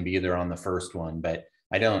easy and be there on the first one. But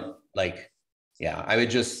I don't like, yeah, I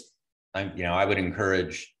would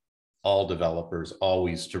encourage all developers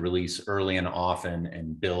always to release early and often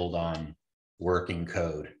and build on working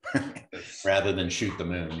code rather than shoot the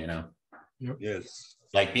moon, you know. Yep. Yes.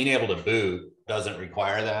 Like being able to boot doesn't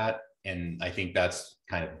require that. And I think that's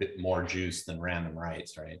kind of a bit more juice than random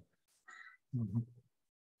writes, right?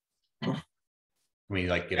 Mm-hmm. I mean,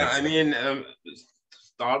 like,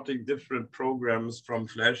 starting different programs from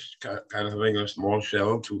Flash, kind of having a small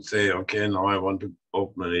shell to say, okay, now I want to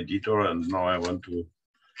open an editor and now I want to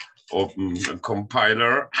open a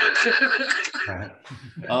compiler.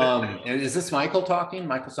 Is this Michael talking?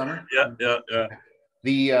 Michael Summer? Yeah.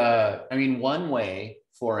 I mean, one way,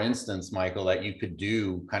 for instance, Michael, that you could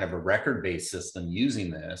do kind of a record-based system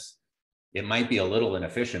using this, it might be a little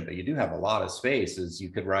inefficient, but you do have a lot of space, is you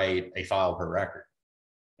could write a file per record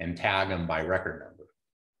and tag them by record number.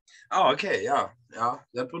 Oh, okay, yeah,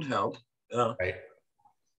 that would help. Yeah. Right.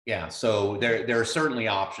 Yeah, so there are certainly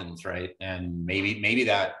options, right? And maybe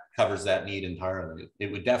that covers that need entirely.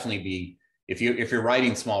 It would definitely be, if you're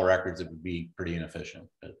writing small records, it would be pretty inefficient.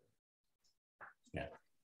 But yeah.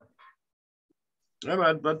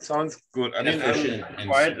 Yeah, but sounds good. I mean, efficient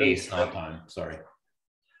and space, not time. Sorry.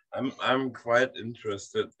 I'm quite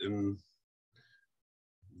interested in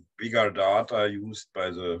bigger data used by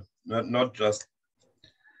the not just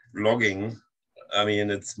logging. I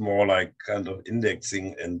mean, it's more like kind of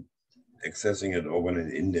indexing and accessing it over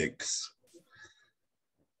an index,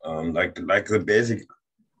 like the basic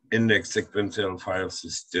index sequential file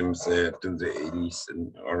systems they had in the 80s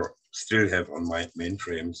or still have on my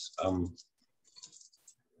mainframes.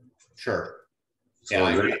 Sure. So yeah,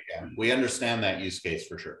 I agree. Yeah, we understand that use case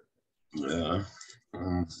for sure. Yeah.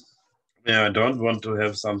 Yeah, I don't want to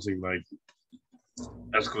have something like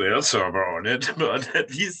a SQL server on it, but at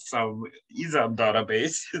least some ISAM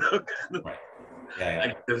database, you know, right.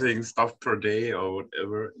 Yeah. Accessing stuff per day or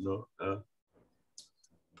whatever, you know.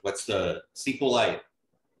 What's the SQLite?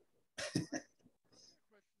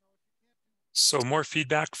 So more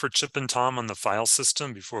feedback for Chip and Tom on the file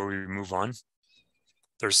system before we move on.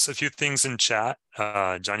 There's a few things in chat.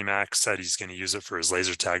 Johnny Mac said he's going to use it for his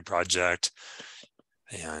laser tag project,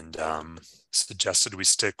 and suggested we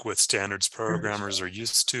stick with standards programmers are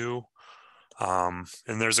used to. And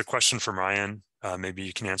there's a question from Ryan. Maybe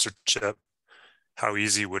you can answer, Chip. How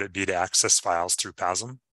easy would it be to access files through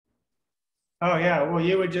PASM? Oh yeah, well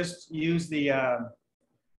you would just use the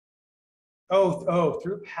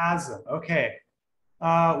through PASM. Okay.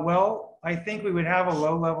 Well, I think we would have a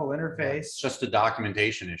low-level interface. It's just a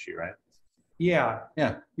documentation issue, right? Yeah.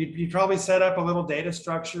 Yeah. You'd probably set up a little data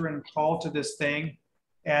structure and call to this thing.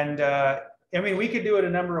 And I mean, we could do it a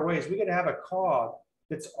number of ways. We could have a cog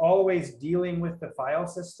that's always dealing with the file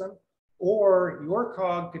system, or your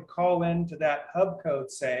cog could call into that hub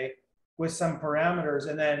code, say, with some parameters,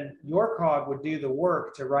 and then your cog would do the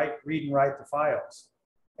work to read and write the files.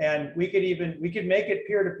 And we could make it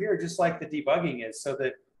peer-to-peer, just like the debugging is, so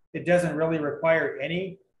that it doesn't really require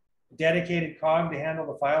any dedicated cog to handle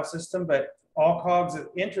the file system, but all cogs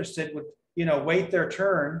interested would, wait their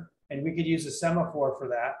turn, and we could use a semaphore for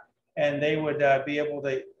that. and they would be able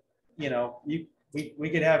to, you know, we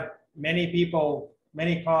could have many people,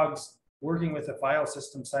 many cogs working with the file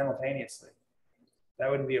system simultaneously. That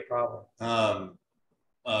wouldn't be a problem.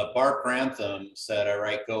 Bart Grantham said, I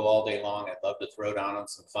write Go all day long. I'd love to throw down on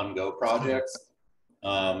some fun Go projects.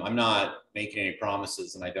 I'm not making any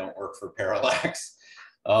promises, and I don't work for Parallax.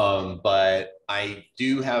 But I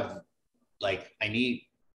do have, like,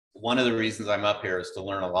 one of the reasons I'm up here is to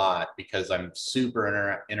learn a lot, because I'm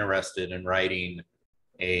super interested in writing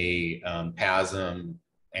a PASM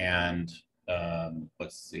and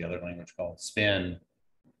what's the other language called? Spin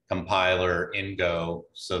compiler in Go,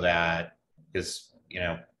 so that, because, you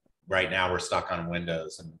know, right now we're stuck on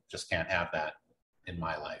Windows and just can't have that in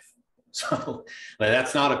my life. So but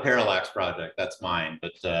that's not a Parallax project, that's mine,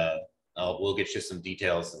 but we'll get you some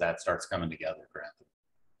details as that starts coming together, Grant.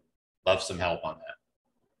 Love some help on that.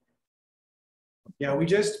 Yeah, we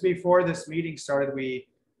just, before this meeting started, we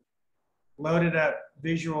loaded up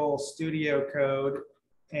Visual Studio Code,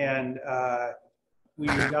 and we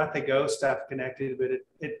got the Go stuff connected, but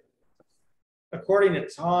it according to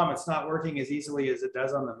Tom, it's not working as easily as it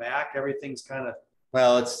does on the Mac. Everything's kind of,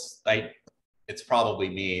 well, it's probably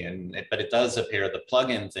me, but it does appear the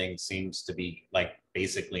plugin thing seems to be like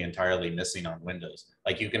basically entirely missing on Windows.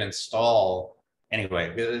 Like you can install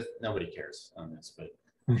anyway. Nobody cares on this, but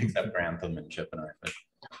except Grantham and Chip and I. But,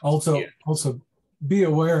 also, yeah. Also be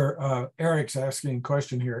aware. Eric's asking a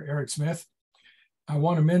question here. Eric Smith. I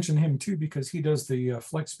want to mention him too because he does the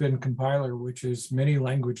FlexSpin compiler, which is many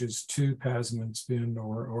languages to PASM and Spin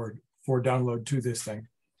or for download to this thing.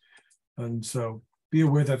 And so be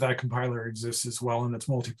aware that that compiler exists as well, and it's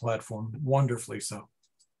multi-platform, wonderfully so.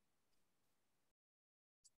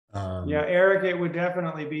 Yeah, Eric, it would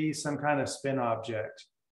definitely be some kind of spin object.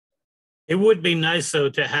 It would be nice, though,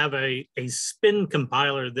 to have a spin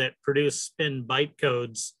compiler that produced spin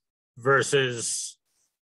bytecodes versus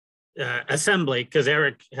assembly, because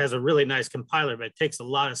Eric has a really nice compiler, but it takes a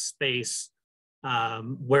lot of space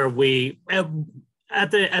where we,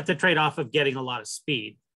 at the trade-off of getting a lot of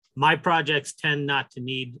speed. My projects tend not to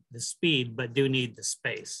need the speed, but do need the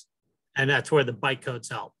space. And that's where the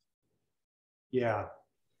bytecodes help. Yeah.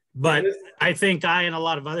 But I think I and a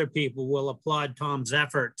lot of other people will applaud Tom's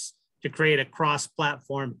efforts to create a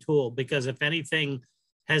cross-platform tool, because if anything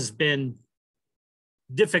has been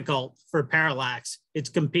difficult for Parallax, it's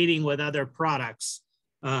competing with other products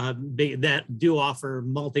that do offer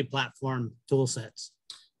multi-platform tool sets.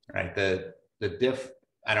 Right.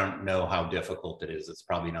 I don't know how difficult it is. It's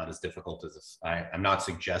probably not as difficult as this. I'm not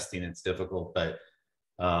suggesting it's difficult, but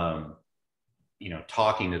you know,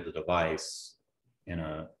 talking to the device in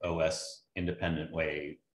a OS independent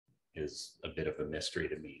way is a bit of a mystery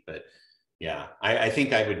to me. But yeah, I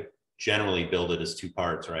think I would generally build it as two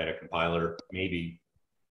parts, right? A compiler, maybe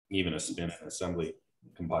even a spin and assembly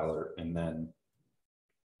compiler, and then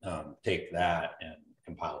take that and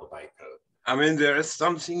compile the bytecode. I mean, there is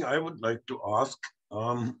something I would like to ask.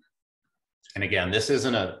 And again, this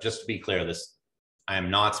isn't just to be clear, I am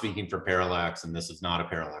not speaking for Parallax, and this is not a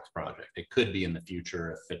Parallax project. It could be in the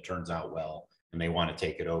future if it turns out well and they want to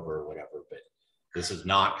take it over or whatever, but this is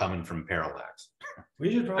not coming from Parallax.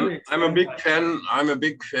 We should probably. I'm a big fan. I'm a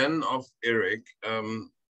big fan of Eric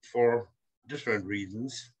for different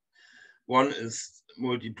reasons. One is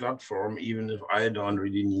multi-platform, even if I don't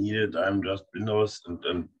really need it. I'm just Windows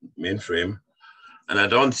and mainframe. And I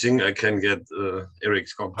don't think I can get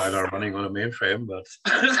Eric's compiler running on a mainframe, but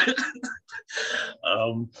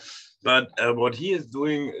what he is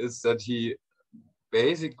doing is that he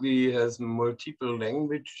basically has multiple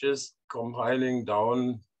languages compiling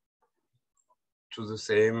down to the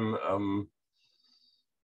same, oh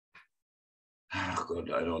God,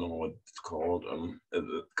 I don't know what it's called,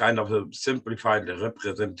 kind of a simplified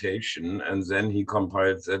representation, and then he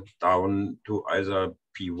compiles that down to either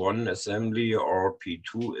P1 assembly or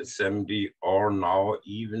P2 assembly, or now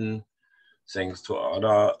even, thanks to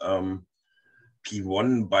other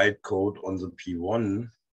P1 bytecode on the P1.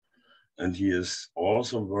 And he is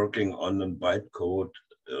also working on the bytecode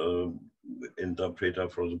interpreter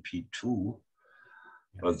for the P2,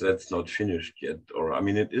 but that's not finished yet. Or, I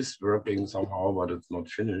mean, it is working somehow, but it's not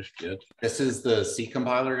finished yet. This is the C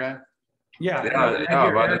compiler guy? Yeah,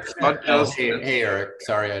 but it's not just. Hey, Eric,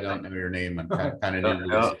 sorry, I don't know your name. I'm kind of new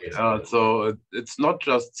to this. So it's not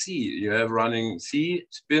just C. You have running C,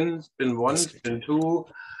 spin 1, spin 2,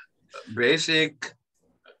 basic.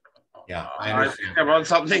 Yeah, I think about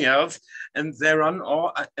something else, and they run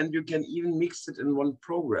all, and you can even mix it in one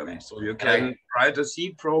program. So you can write a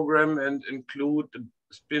C program and include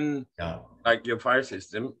spin like your file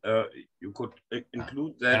system, you could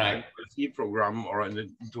include that in a C program or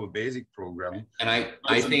into a basic program. And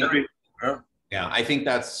I think, yeah, I think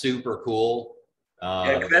that's super cool.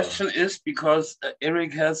 The question is because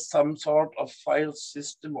Eric has some sort of file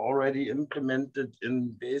system already implemented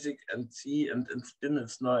in BASIC and C, and in Spin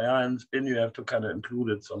it's not. Yeah, in Spin you have to kind of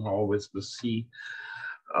include it somehow with C.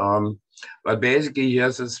 But basically he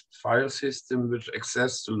has this file system which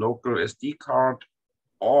accesses the local SD card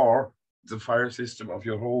or the file system of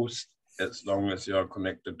your host, as long as you are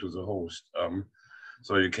connected to the host.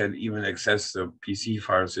 So you can even access the PC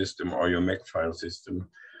file system or your Mac file system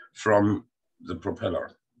from the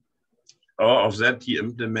Propeller. All of that he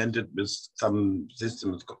implemented with some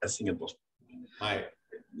systems. I think it was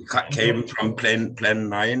came from plan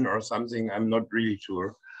 9 or something. I'm not really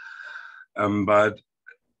sure. But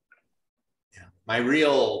yeah, my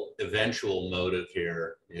real eventual motive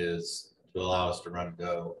here is to allow us to run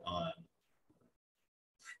Go on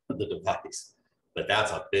the device. But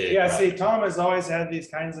that's a big see, Tom has always had these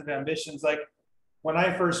kinds of ambitions. Like when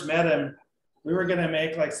I first met him, we were going to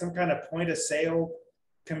make like some kind of point of sale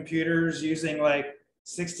computers using like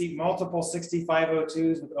multiple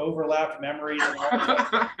 6502s with overlapped memories.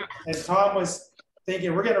 And Tom was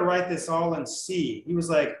thinking, we're going to write this all in C. He was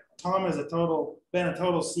like, Tom is been a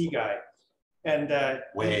total C guy. And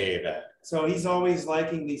way back. So he's always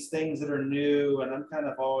liking these things that are new. And I'm kind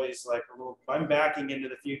of always like I'm backing into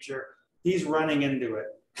the future. He's running into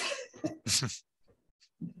it.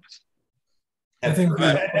 I think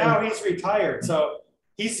and now he's retired. So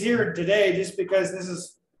he's here today just because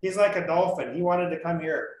he's like a dolphin. He wanted to come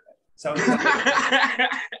here. So he's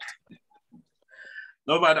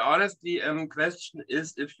no, but honestly, question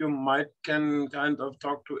is if you can kind of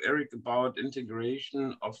talk to Eric about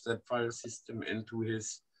integration of that file system into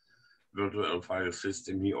his virtual file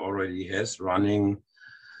system he already has running.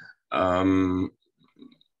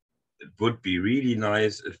 It would be really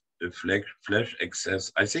nice if Flash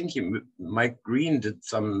access. I think Mike Green did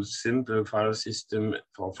some simple file system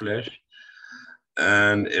for Flash,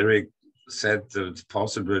 and Eric said that it's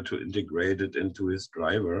possible to integrate it into his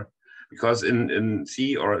driver, because in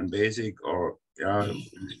C or in BASIC or in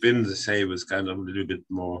Spin the same is kind of a little bit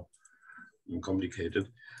more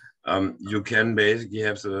complicated. You can basically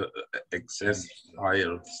have the access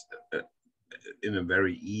files in a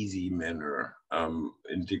very easy manner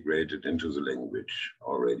integrated into the language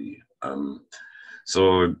already.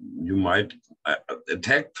 So you might, a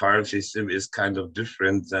tag file system is kind of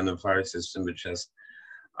different than a file system which has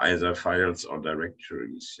either files or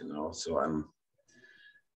directories, so I'm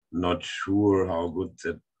not sure how good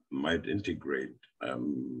that might integrate.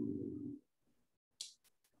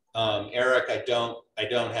 Eric, I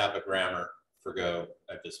don't have a grammar for Go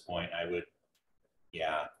at this point. I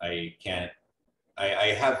can't.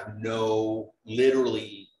 I have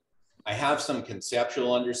I have some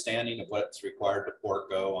conceptual understanding of what's required to port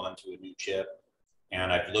Go onto a new chip.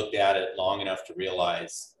 And I've looked at it long enough to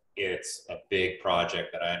realize it's a big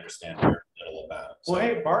project that I understand very little about. So, well,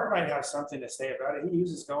 hey, Bart might have something to say about it. He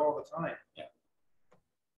uses Go all the time. Yeah.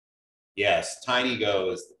 Yes, Tiny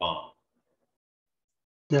Go is the bomb.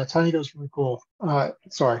 Yeah, Tiny Go is really cool.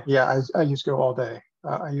 Sorry, yeah, I use Go all day.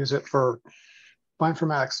 I use it for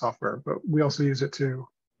bioinformatics software, but we also use it to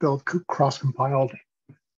build cross-compiled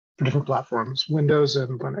for different platforms, Windows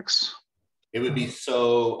and Linux. It would be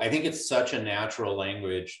I think it's such a natural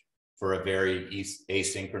language for a very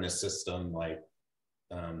asynchronous system like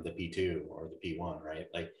the P2 or the P1, right?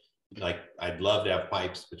 Like I'd love to have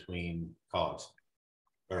pipes between cogs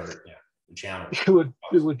or channels.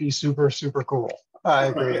 It would be super, super cool. I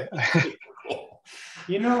agree.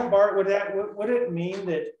 Bart, would it mean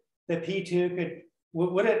that the P2 could,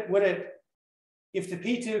 would it, if the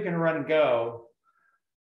P2 can run Go,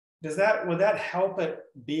 would that help it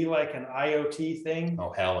be like an IoT thing?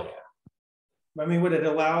 Oh, hell yeah. I mean, would it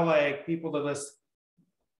allow like people to just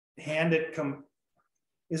hand it,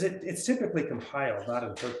 it's typically compiled, not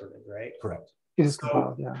interpreted, right? Correct. It is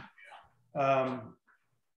compiled, yeah.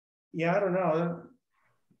 Yeah, I don't know.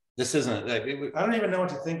 This isn't, I don't even know what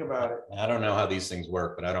to think about it. I don't know how these things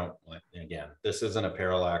work, but again, this isn't a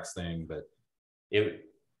parallax thing, but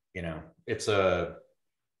it's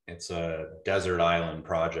a desert island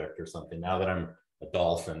project or something. Now that I'm a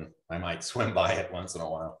dolphin, I might swim by it once in a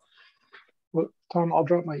while. Well, Tom, I'll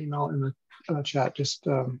drop my email in the chat. Just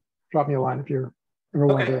drop me a line if you're ever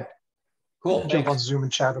want to jump on Zoom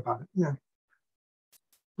and chat about it. Yeah.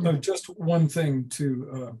 So just one thing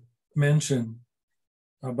to mention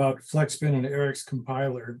about FlexBin and Eric's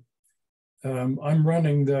compiler. I'm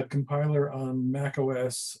running that compiler on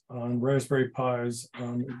macOS, on Raspberry Pis,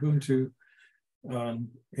 on Ubuntu,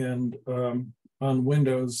 and on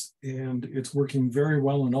Windows, and it's working very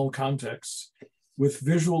well in all contexts. With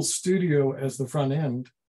Visual Studio as the front end,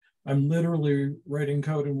 I'm literally writing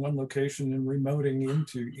code in one location and remoting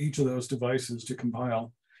into each of those devices to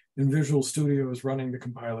compile. And Visual Studio is running the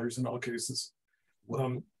compilers in all cases.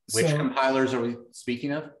 Which compilers are we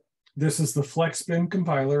speaking of? This is the FlexBin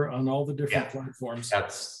compiler on all the different platforms.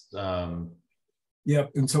 That's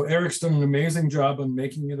Yep. And so Eric's done an amazing job on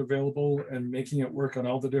making it available and making it work on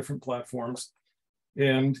all the different platforms.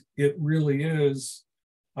 And it really is,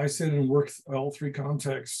 I sit and work all three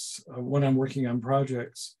contexts when I'm working on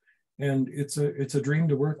projects. And it's a dream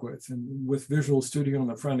to work with. And with Visual Studio on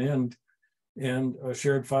the front end and a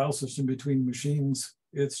shared file system between machines,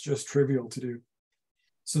 it's just trivial to do.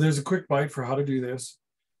 So there's a quick bite for how to do this,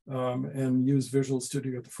 and use Visual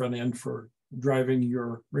Studio at the front end for driving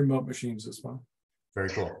your remote machines as well. very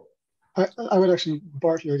cool. I would actually,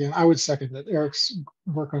 Bart here again, I would second that. Eric's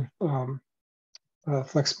work on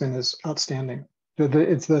FlexBin is outstanding.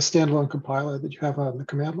 It's the standalone compiler that you have on the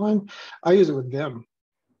command line. I use it with Vim,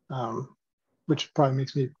 which probably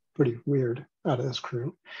makes me pretty weird out of this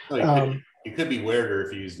crew. Well, you could be weirder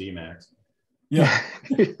if you use Emacs. Yeah.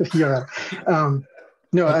 Yeah.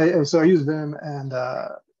 No, so I use Vim and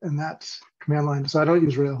that command line. So I don't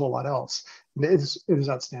use really a whole lot else. It is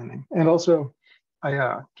outstanding. And also,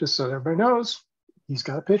 I just so everybody knows, he's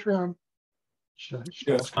got a Patreon. Should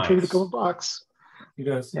contribute a couple bucks. He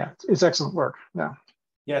does. Yeah, it's excellent work. Yeah.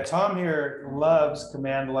 Yeah, Tom here loves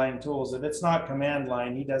command line tools. If it's not command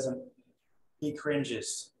line, he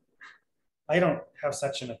cringes. I don't have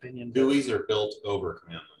such an opinion. GUIs are built over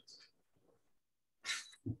command lines.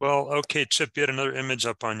 Well, okay, Chip, you had another image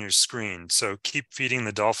up on your screen. So keep feeding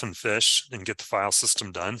the dolphin fish and get the file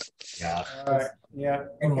system done. Yeah. Yeah.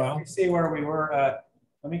 Okay, let me see where we were.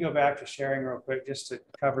 Let me go back to sharing real quick just to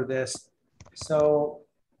cover this. So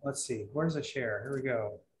let's see, where's the share? Here we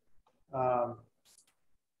go.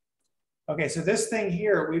 Okay, so this thing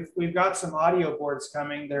here, we've got some audio boards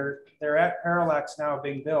coming. They're at Parallax now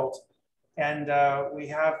being built. And we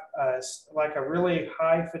have like a really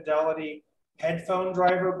high fidelity headphone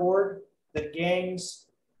driver board that gangs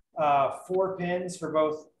 4 pins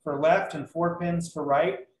for left and 4 pins for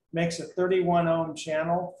right, makes a 31 ohm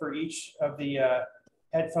channel for each of the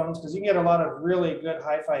headphones, because you can get a lot of really good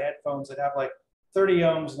hi-fi headphones that have like 30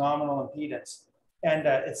 ohms nominal impedance. And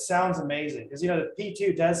it sounds amazing because, you know, the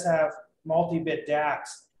P2 does have multi-bit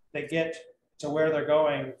DACs that get to where they're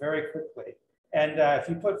going very quickly. And if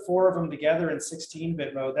you put 4 of them together in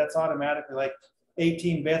 16-bit mode, that's automatically like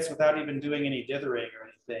 18 bits without even doing any dithering or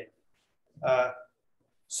anything.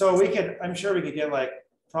 So I'm sure we could get like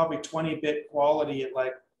probably 20-bit quality at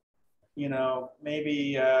like, you know,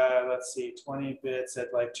 maybe, let's see, 20 bits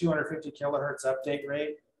at like 250 kilohertz update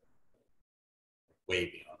rate. Way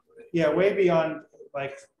beyond. Yeah, way beyond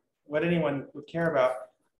like what anyone would care about.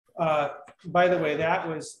 By the way, that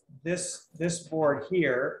was this board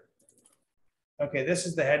here. Okay, this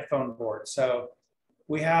is the headphone board. So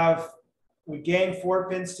we gang 4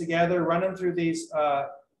 pins together, running through these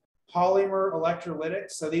polymer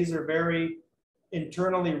electrolytics. So these are very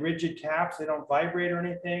internally rigid caps. They don't vibrate or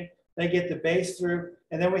anything. They get the bass through.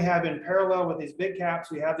 And then we have in parallel with these big caps,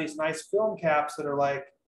 we have these nice film caps that are like,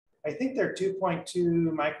 I think they're 2.2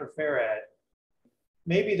 microfarad.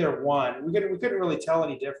 Maybe they're 1. We couldn't really tell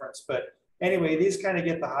any difference. But anyway, these kind of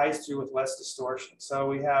get the highs through with less distortion. So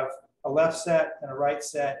we have a left set and a right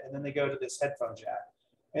set, and then they go to this headphone jack.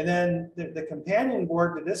 And then the companion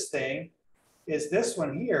board to this thing is this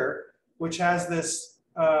one here, which has this,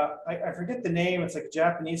 I forget the name, it's like a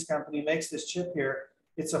Japanese company, makes this chip here.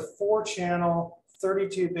 It's a 4-channel,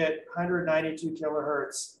 32-bit, 192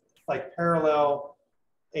 kilohertz, like parallel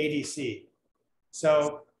ADC.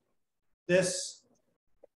 So this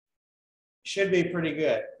should be pretty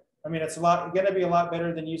good. I mean, it's going to be a lot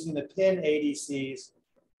better than using the pin ADCs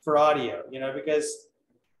for audio, you know, because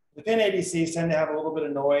the pin ADCs tend to have a little bit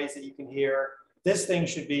of noise that you can hear. This thing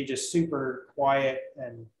should be just super quiet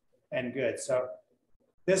and good. So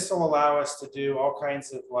this will allow us to do all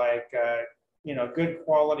kinds of like, you know, good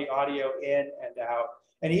quality audio in and out.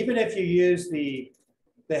 And even if you use the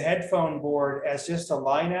headphone board as just a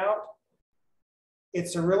line out,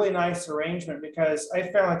 it's a really nice arrangement because I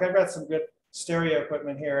found like I've got some good stereo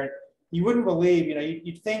equipment here, and you wouldn't believe, you know,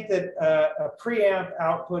 you'd think that a preamp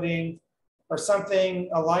outputting or something,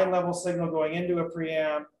 a line level signal going into a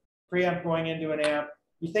preamp going into an amp,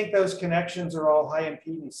 you think those connections are all high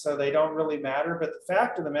impedance, so they don't really matter. But the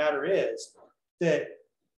fact of the matter is that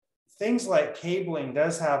things like cabling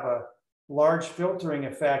does have a large filtering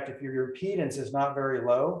effect if your impedance is not very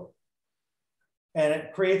low. And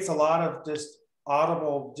it creates a lot of just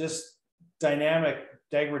audible, just dynamic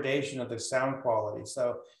degradation of the sound quality.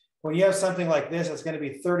 So when you have something like this, it's going to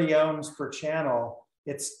be 30 ohms per channel.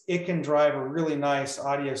 It can drive a really nice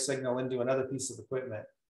audio signal into another piece of equipment,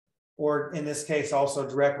 or in this case, also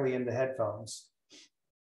directly into headphones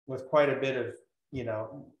with quite a bit of, you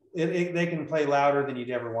know, they can play louder than you'd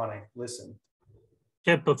ever want to listen.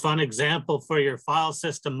 Chip, a fun example for your file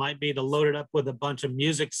system might be to load it up with a bunch of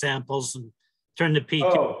music samples and turn the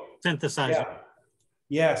P2 synthesizer. Yeah.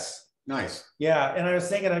 Yes. Nice. Yeah, and I was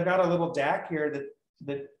thinking I've got a little DAC here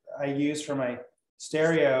that I use for my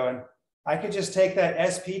stereo, and I could just take that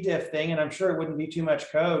SPDIF thing, and I'm sure it wouldn't be too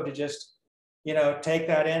much code to just, you know, take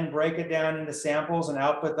that in, break it down into samples, and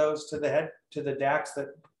output those to the DACs that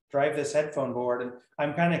drive this headphone board. And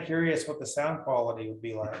I'm kind of curious what the sound quality would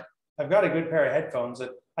be like. I've got a good pair of headphones that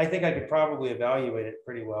I think I could probably evaluate it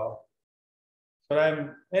pretty well. But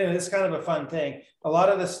it's kind of a fun thing. A lot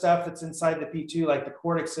of the stuff that's inside the P2, like the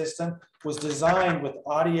Cortex system, was designed with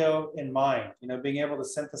audio in mind, you know, being able to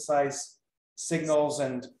synthesize signals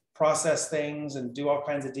and process things and do all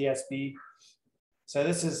kinds of DSP. So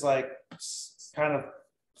this is like kind of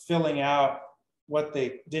filling out what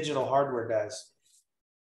the digital hardware does.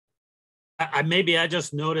 Maybe I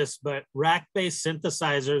just noticed, but rack-based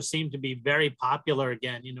synthesizers seem to be very popular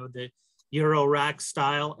again, you know, the Euro rack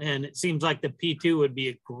style. And it seems like the P2 would be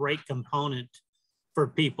a great component for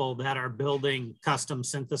people that are building custom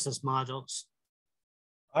synthesis modules.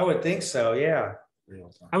 I would think so, yeah.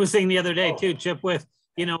 I was thinking the other day too, Chip, with,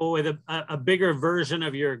 you know, with a bigger version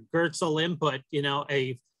of your Gertzel input, you know,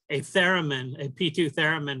 a theremin, a P2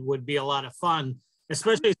 theremin would be a lot of fun,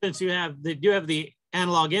 especially since you have the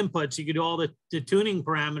analog inputs. You could do all the tuning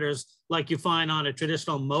parameters like you find on a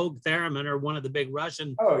traditional Moog theremin or one of the big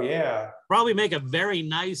Russian. Oh yeah. Probably make a very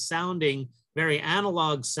nice sounding, very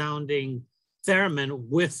analog sounding theremin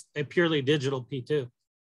with a purely digital P2.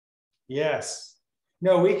 Yes.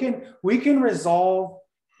 No, we can resolve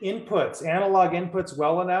inputs, analog inputs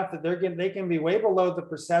well enough that they can be way below the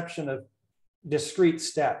perception of discrete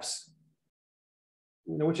steps,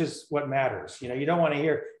 you know, which is what matters. You know, you don't want to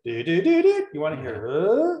hear do do do do. You want to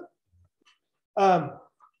hear.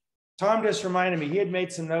 Tom just reminded me, he had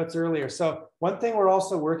made some notes earlier. So one thing we're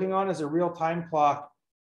also working on is a real-time clock.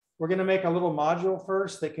 We're going to make a little module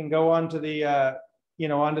first that can go onto the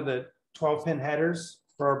onto the 12-pin headers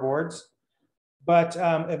for our boards. But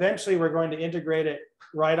eventually we're going to integrate it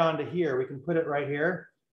right onto here. We can put it right here.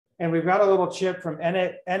 And we've got a little chip from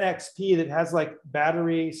NXP that has like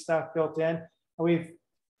battery stuff built in. And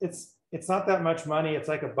it's not that much money. It's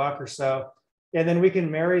like $1 or so. And then we can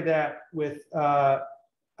marry that with a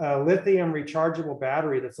lithium rechargeable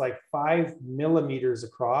battery that's like 5 millimeters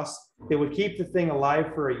across. It would keep the thing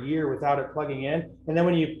alive for a year without it plugging in. And then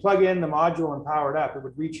when you plug in the module and power it up, it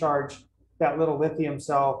would recharge that little lithium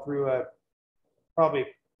cell through a probably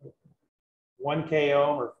 1K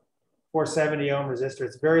ohm or 470 ohm resistor.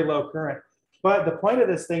 It's very low current. But the point of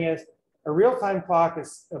this thing is a real-time clock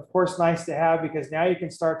is, of course, nice to have because now you can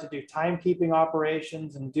start to do timekeeping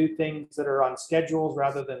operations and do things that are on schedules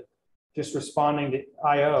rather than just responding to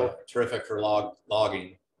I/O. Yeah, terrific for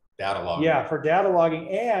logging, data logging. Yeah, for data logging.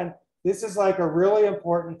 And this is like a really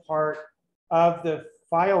important part of the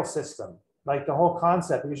file system, like the whole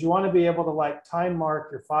concept, because you want to be able to like time mark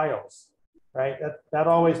your files, right? That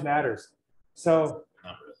always matters. So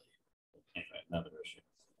not really. Another issue.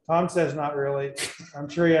 Tom says not really. I'm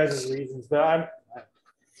sure he has his reasons, but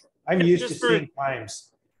I'm used to seeing times.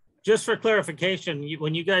 Just for clarification,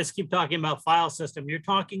 when you guys keep talking about file system, you're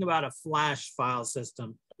talking about a flash file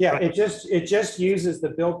system. Yeah, right? it just uses the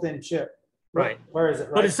built-in chip. Right. Where is it?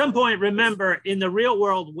 Right? But at some point, remember, in the real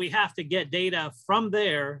world, we have to get data from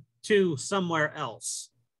there to somewhere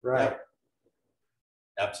else. Right.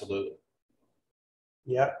 Absolutely.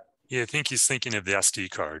 Yeah. Yeah, I think he's thinking of the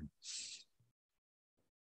SD card.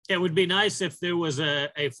 It would be nice if there was a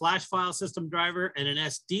flash file system driver and an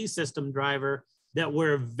SD system driver that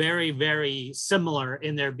were very, very similar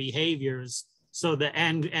in their behaviors, so that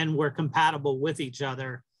and were compatible with each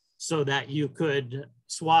other, so that you could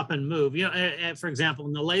swap and move. You know, for example,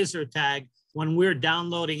 in the laser tag, when we're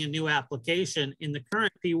downloading a new application in the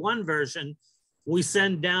current P1 version, we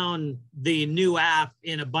send down the new app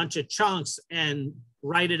in a bunch of chunks and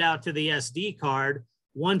write it out to the SD card.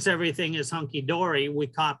 Once everything is hunky-dory, we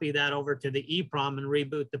copy that over to the EEPROM and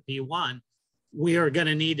reboot the P1. We are going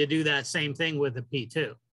to need to do that same thing with the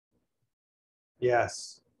P2.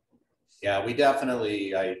 Yes. Yeah, we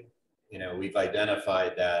definitely, we've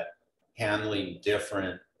identified that handling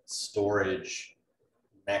different storage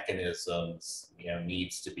mechanisms,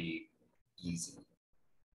 needs to be easy.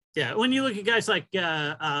 Yeah, when you look at guys like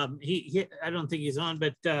he I don't think he's on,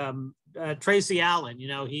 but Tracy Allen, you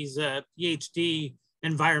know, he's a PhD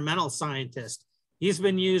environmental scientist. He's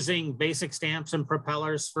been using basic stamps and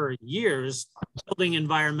propellers for years, building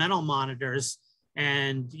environmental monitors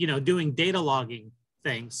and, you know, doing data logging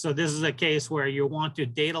things. So this is a case where you want to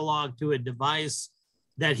data log to a device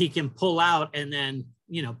that he can pull out and then,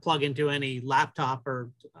 you know, plug into any laptop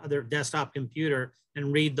or other desktop computer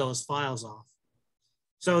and read those files off.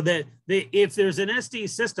 So that if there's an SD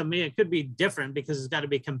system, I mean, it could be different because it's got to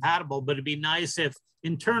be compatible, but it'd be nice if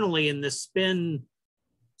internally in the spin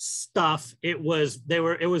stuff, it was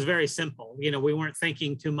very simple. You know, we weren't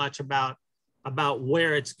thinking too much about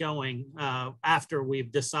where it's going after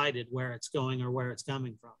we've decided where it's going or where it's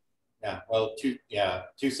coming from. Yeah, well,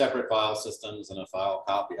 two separate file systems and a file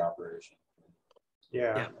copy operation.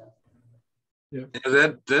 Yeah.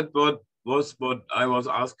 That was what I was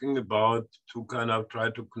asking about, to kind of try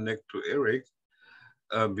to connect to Eric,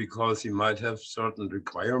 because he might have certain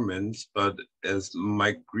requirements, but as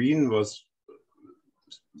Mike Green was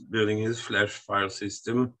building his Flash file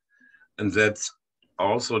system, and that's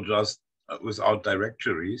also just without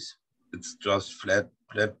directories, it's just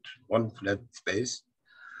one flat space.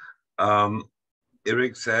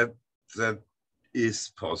 Eric said that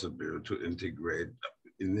is possible to integrate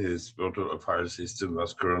in his virtual file system,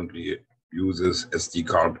 was currently uses SD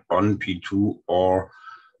card on P2 or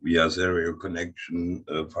via serial connection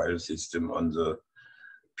file system on the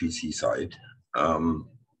PC side.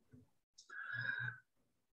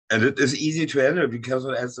 And it is easy to handle because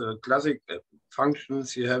as a classic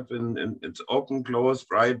functions you have in it's open, close,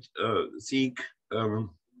 write, seek,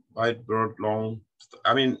 write, word, long.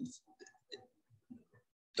 I mean,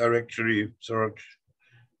 directory search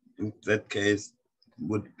in that case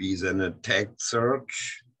would be then a tagged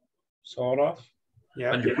search, sort of.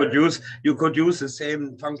 Yeah. And you could use the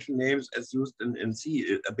same function names as used in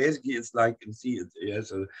C. Basically, it's like in C, it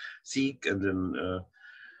has a seek and then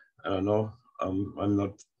I don't know. I'm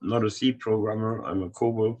not a C programmer. I'm a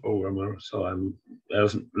COBOL programmer, so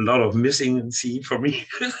there's a lot of missing in C for me.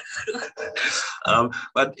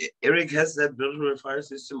 But Eric has that virtual file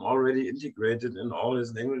system already integrated in all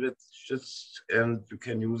his languages, and you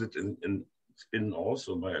can use it in Spin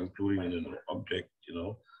also by including it in an object, you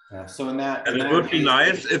know. Yeah. So it would be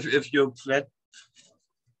nice if your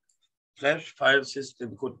Flash file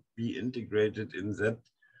system could be integrated in that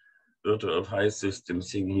virtual file system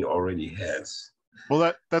thing he already has.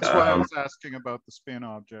 Well, that's why I was asking about the spin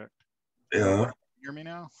object. Yeah. Can you hear me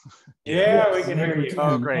now? Yeah, we can hear you.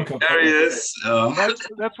 Oh, great. There he is.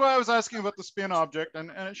 That's why I was asking about the spin object,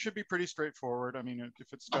 and it should be pretty straightforward. I mean,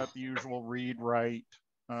 if it's got the usual read, write,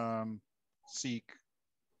 seek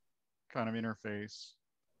kind of interface,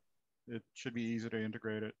 it should be easy to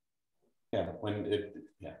integrate it. Yeah,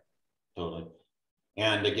 totally.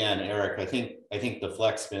 And again, Eric, I think the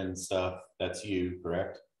flex spin stuff, that's you,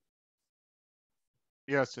 correct?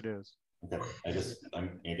 Yes, it is. Okay.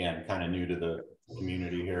 I'm again kind of new to the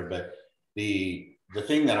community here, but the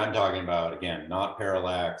thing that I'm talking about, again, not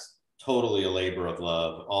parallax, totally a labor of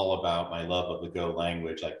love, all about my love of the Go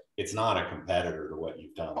language. Like, it's not a competitor to what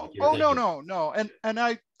you've done. Like, no. And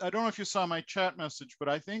I don't know if you saw my chat message, but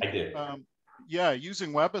I think I did. Yeah,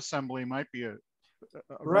 using WebAssembly might be a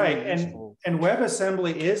right, really useful. and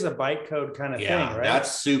WebAssembly is a bytecode kind of thing, right?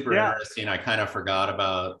 That's super interesting. I kind of forgot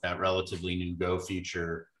about that relatively new Go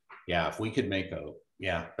feature. Yeah, if we could make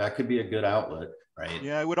that could be a good outlet, right?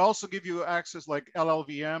 Yeah, it would also give you access, like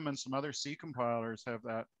LLVM and some other C compilers have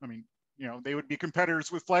that. I mean, you know, they would be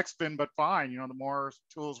competitors with FlexSpin, but fine. You know, the more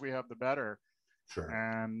tools we have, the better. Sure.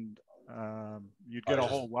 And you'd get a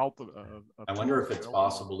whole wealth of I wonder if it's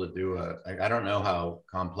possible to do I don't know how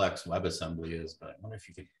complex WebAssembly is, but I wonder if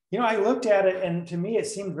you could. You know, I looked at it, and to me, it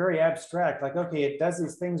seemed very abstract. Like, okay, it does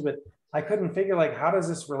these things, but I couldn't figure, like, how does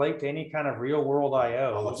this relate to any kind of real world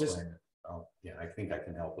IO? Yeah, I think I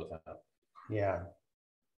can help with that. Yeah.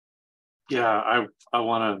 Yeah, I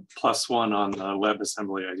want a +1 on the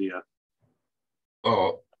WebAssembly idea.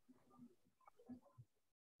 Oh.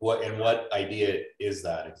 What idea is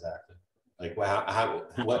that exactly? Like,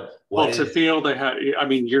 what to feel they have, I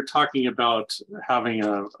mean, you're talking about having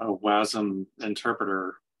a WASM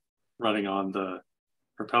interpreter running on the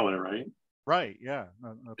Propeller, right? Right, yeah.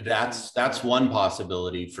 That's one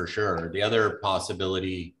possibility for sure. The other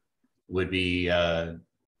possibility would be,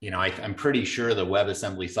 you know, I'm pretty sure the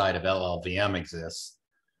WebAssembly side of LLVM exists.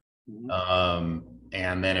 Mm-hmm.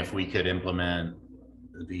 And then if we could implement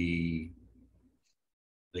the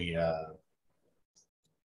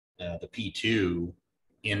P2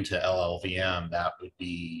 into LLVM, that would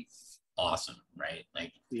be awesome, right?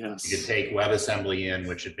 Like Yes. you could take WebAssembly in,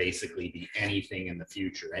 which would basically be anything in the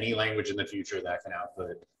future, any language in the future that can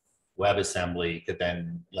output WebAssembly could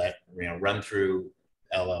then run through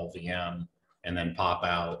LLVM and then pop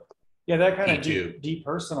out. Yeah, that kind of P2.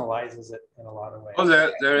 depersonalizes it in a lot of ways. Oh,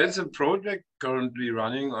 there is a project currently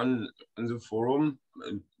running on the forum.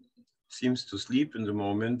 It seems to sleep in the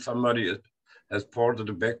moment. Somebody has ported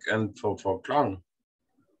the backend for Klang.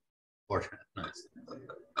 Nice.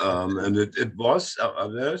 And it was,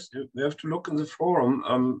 we have to look in the forum.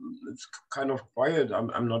 It's kind of quiet.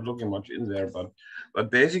 I'm not looking much in there, but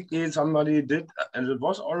basically somebody did, and it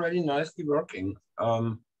was already nicely working.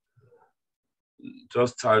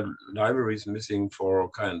 Just child libraries missing for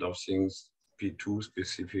kind of things, P2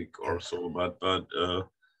 specific or so, but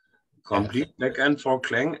complete backend for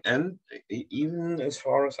Clang, and even as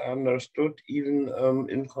far as I understood, even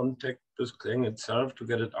in contact with Clang itself to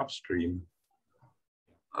get it upstream,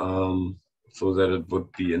 so that it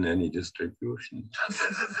would be in any distribution.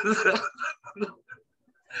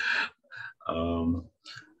 And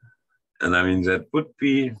I mean, that would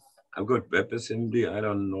be a good WebAssembly. I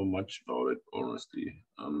don't know much about it, honestly,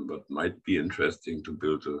 but might be interesting to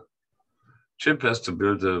build a chip has to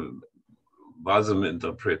build a WASM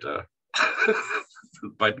interpreter,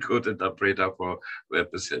 bytecode interpreter for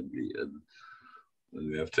WebAssembly, and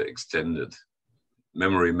we have to extend it.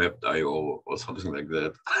 Memory mapped IO or something like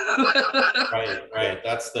that. Right.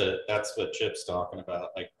 That's what Chip's talking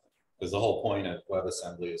about. Like, because the whole point of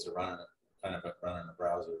WebAssembly is running a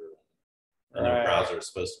browser, and the browser is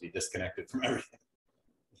supposed to be disconnected from everything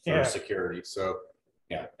for security. So,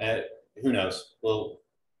 yeah, who knows? Well,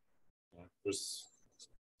 there's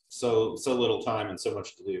so little time and so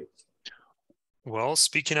much to do. Well,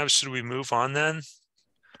 speaking of, should we move on then?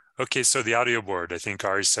 Okay, so the audio board, I think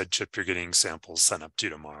Ari said, Chip, you're getting samples sent up to you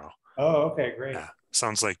tomorrow. Oh, okay, great. Yeah,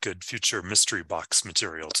 sounds like good future mystery box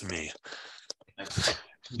material to me.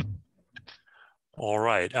 All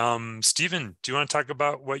right, Stephen, do you want to talk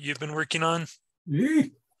about what you've been working on? Yeah.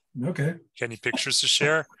 Okay. Got any pictures to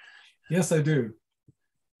share? Yes, I do.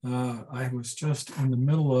 I was just in the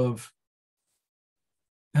middle of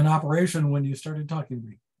an operation when you started talking to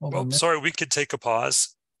me. Oh, sorry, we could take a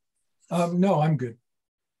pause. No, I'm good.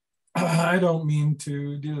 I don't mean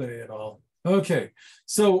to delay at all. Okay,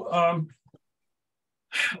 so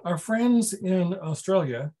our friends in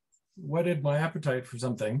Australia whetted my appetite for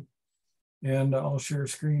something, and I'll share a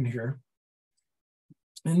screen here.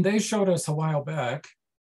 And they showed us a while back,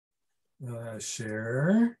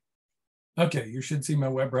 share. Okay, you should see my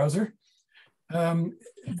web browser.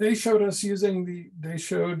 They showed us using they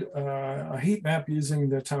showed a heat map using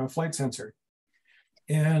the time of flight sensor.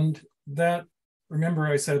 And that, remember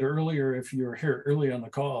I said earlier, if you're here early on the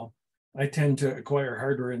call, I tend to acquire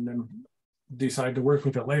hardware and then decide to work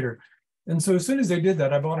with it later. And so as soon as they did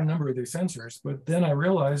that, I bought a number of these sensors, but then I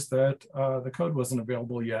realized that the code wasn't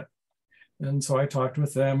available yet. And so I talked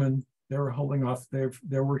with them and they were holding off.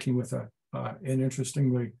 They're working with and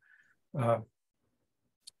interestingly,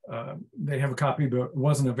 they have a copy, but it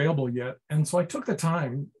wasn't available yet. And so I took the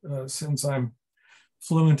time, since I'm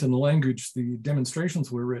fluent in the language the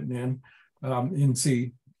demonstrations were written in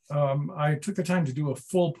C, I took the time to do a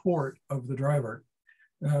full port of the driver.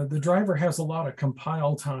 The driver has a lot of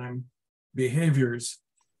compile time behaviors.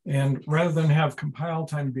 And rather than have compile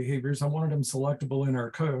time behaviors, I wanted them selectable in our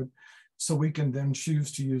code so we can then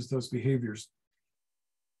choose to use those behaviors.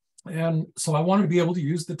 And so I wanted to be able to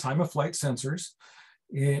use the time of flight sensors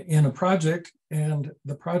in a project, and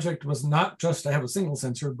the project was not just to have a single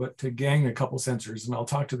sensor, but to gang a couple sensors, and I'll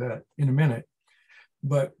talk to that in a minute.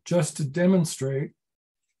 But just to demonstrate,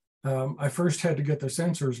 I first had to get the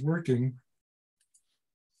sensors working,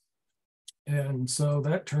 and so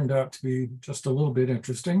that turned out to be just a little bit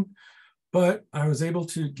interesting, but I was able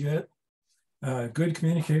to get good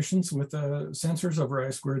communications with the sensors over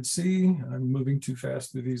I2C. I'm moving too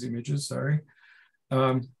fast through these images, sorry.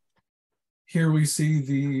 Here we see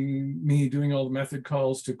me doing all the method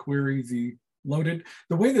calls to query the loaded.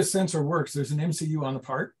 The way the sensor works, there's an MCU on the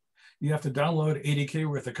part. You have to download 80K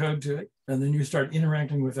worth of code to it, and then you start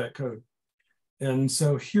interacting with that code. And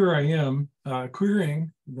so here I am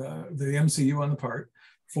querying the MCU on the part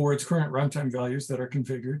for its current runtime values that are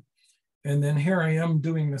configured. And then here I am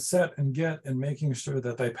doing the set and get and making sure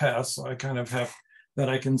that they pass. So I kind of have that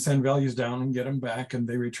I can send values down and get them back and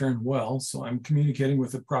they return well. So I'm communicating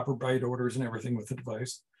with the proper byte orders and everything with the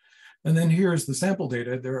device. And then here's the sample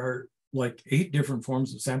data. There are like 8 different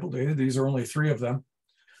forms of sample data. These are only 3 of them.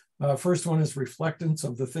 First one is reflectance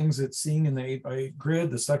of the things it's seeing in the 8x8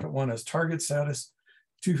 grid. The second one is target status.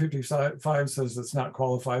 255 says it's not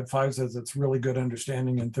qualified, 5 says it's really good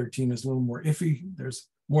understanding, and 13 is a little more iffy. There's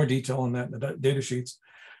more detail on that in the data sheets.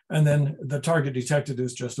 And then the target detected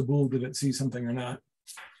is just a bool, did it see something or not?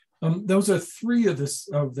 Those are 3 of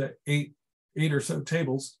the eight or so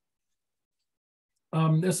tables.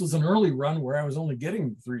 This was an early run where I was only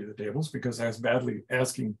getting 3 of the tables because I was badly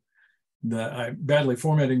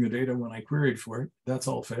formatting the data when I queried for it. That's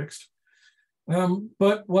all fixed.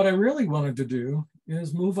 But what I really wanted to do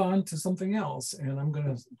is move on to something else. And I'm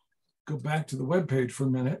going to go back to the web page for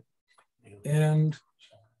a minute. And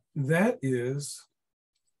that is,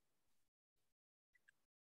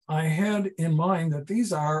 I had in mind that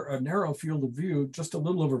these are a narrow field of view, just a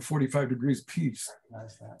little over 45 degrees apiece.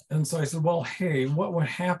 And so I said, well, hey, what would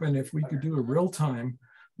happen if we could do a real-time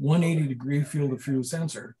 180-degree field of view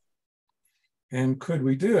sensor? And could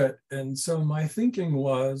we do it? And so my thinking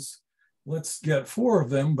was, let's get 4 of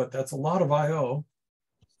them, but that's a lot of I/O.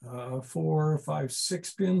 4, 5,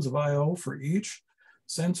 6 pins of I/O for each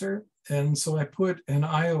sensor. And so I put an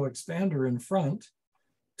I/O expander in front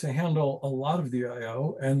to handle a lot of the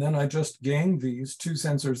I/O. And then I just ganged these 2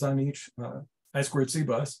 sensors on each I2C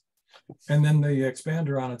bus, and then the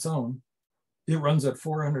expander on its own. It runs at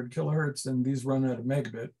 400 kilohertz, and these run at a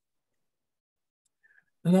megabit.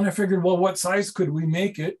 And then I figured, well, what size could we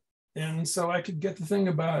make it? And so I could get the thing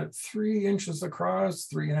about 3 inches across,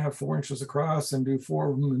 3.5, 4 inches across, and do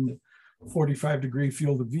 4 of them in the 45-degree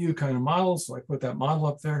field of view kind of model. So I put that model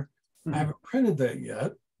up there. I haven't printed that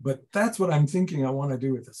yet, but that's what I'm thinking I want to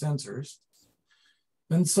do with the sensors.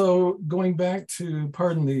 And so going back to,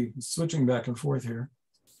 pardon the switching back and forth here,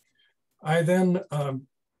 I then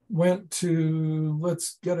went to,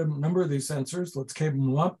 let's get a number of these sensors. Let's cable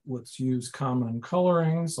them up. Let's use common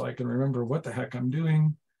coloring so I can remember what the heck I'm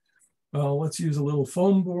doing. Let's use a little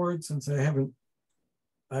foam board since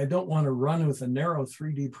I don't want to run with a narrow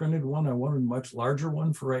 3D printed one. I want a much larger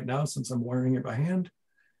one for right now since I'm wiring it by hand.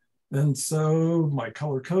 And so my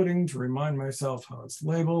color coding to remind myself how it's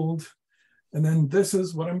labeled. And then this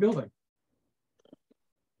is what I'm building.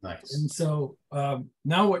 Nice. And so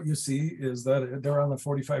now what you see is that they're on the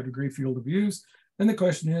 45-degree field of views. And the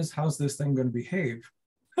question is, how's this thing going to behave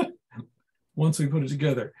once we put it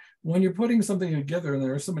together? When you're putting something together and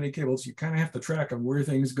there are so many cables, you kind of have to track on where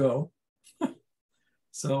things go.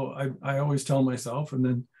 So I always tell myself, and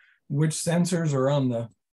then which sensors are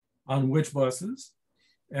on which buses.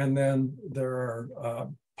 And then there are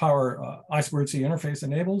power I2C interface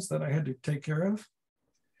enables that I had to take care of.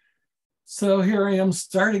 So here I am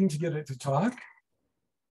starting to get it to talk.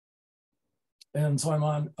 And so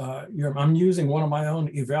I'm using one of my own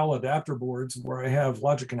eval adapter boards where I have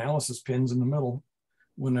logic analysis pins in the middle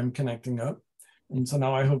when I'm connecting up. And so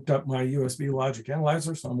now I hooked up my USB logic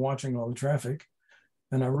analyzer, so I'm watching all the traffic.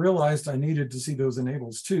 And I realized I needed to see those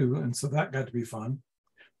enables too. And so that got to be fun.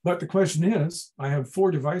 But the question is, I have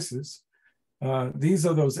 4 devices. These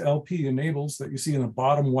are those LP enables that you see in the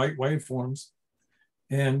bottom white waveforms.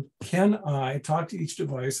 And can I talk to each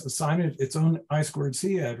device, assign it its own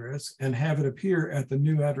I2C address, and have it appear at the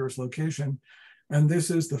new address location? And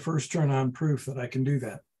this is the first turn on proof that I can do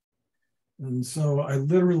that. And so I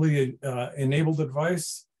literally enabled the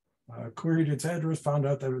device, queried its address, found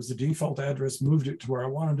out that it was the default address, moved it to where I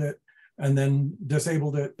wanted it, and then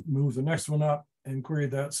disabled it, moved the next one up, and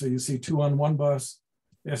queried that. So you see 2 on one bus,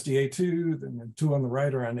 SDA2, then the 2 on the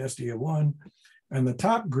right are on SDA1. And the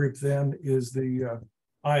top group then is the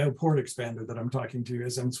I/O port expander that I'm talking to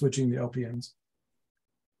as I'm switching the LPNs.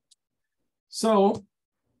 So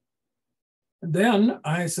then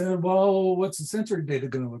I said, well, what's the sensor data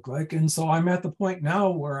going to look like? And so I'm at the point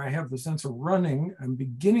now where I have the sensor running. I'm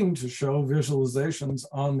beginning to show visualizations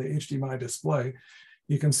on the HDMI display.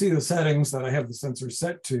 You can see the settings that I have the sensor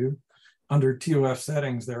set to under ToF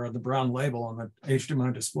settings there on the brown label on the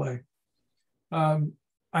HDMI display.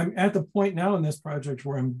 I'm at the point now in this project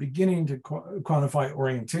where I'm beginning to quantify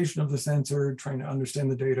orientation of the sensor, trying to understand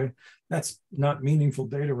the data. That's not meaningful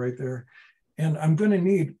data right there. And I'm going to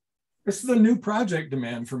need, this is a new project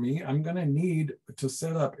demand for me. I'm going to need to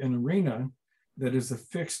set up an arena that is a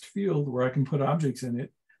fixed field where I can put objects in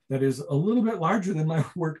it that is a little bit larger than my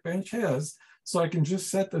workbench has. So I can just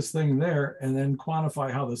set this thing there and then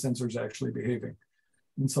quantify how the sensor is actually behaving.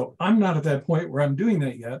 And so I'm not at that point where I'm doing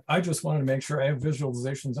that yet. I just wanted to make sure I have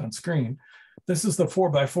visualizations on screen. This is the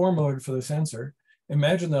 4x4 mode for the sensor.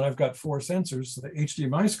 Imagine that I've got 4 sensors. So the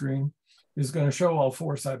HDMI screen is going to show all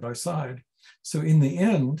 4 side by side. So in the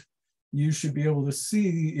end, you should be able to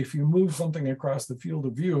see if you move something across the field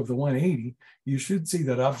of view of the 180, you should see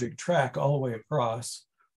that object track all the way across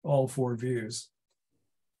all 4 views.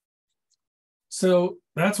 So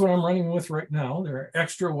that's what I'm running with right now. There are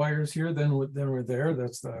extra wires here than were there.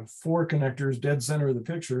 That's the 4 connectors dead center of the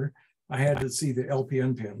picture. I had to see the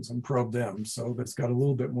LPN pins and probe them. So that's got a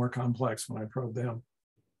little bit more complex when I probe them.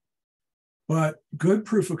 But good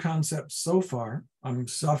proof of concept so far. I'm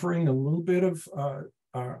suffering a little bit of,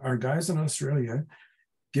 our guys in Australia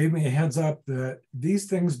gave me a heads up that these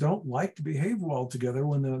things don't like to behave well together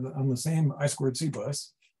when they're on the same I2C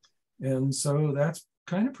bus. And so that's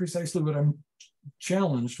kind of precisely what I'm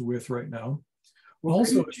challenged with right now. Well,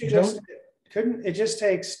 Also, it just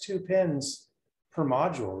takes 2 pins per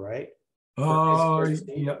module, right?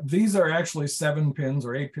 Yeah, these are actually 7 pins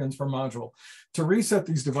or 8 pins per module. To reset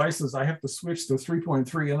these devices, I have to switch the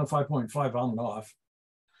 3.3 and the 5.5 on and off.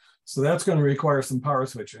 So that's going to require some power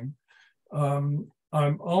switching. I'm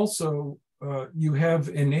also, you have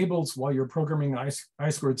enables while you're programming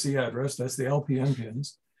I2C address, that's the LPN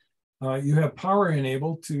pins. You have power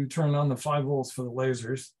enabled to turn on the 5 volts for the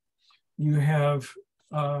lasers. You have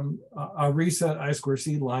a reset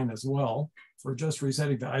I2C line as well for just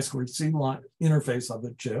resetting the I2C line interface of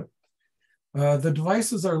the chip. The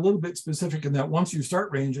devices are a little bit specific in that once you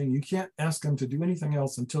start ranging, you can't ask them to do anything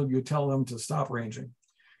else until you tell them to stop ranging.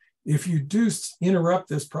 If you do interrupt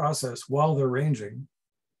this process while they're ranging,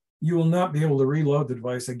 you will not be able to reload the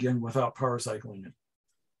device again without power cycling it.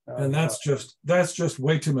 And that's just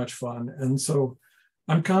way too much fun. And so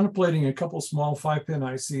I'm contemplating a couple small 5-pin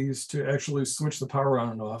ICs to actually switch the power on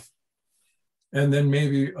and off. And then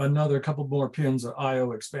maybe another couple more pins of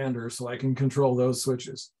IO expander so I can control those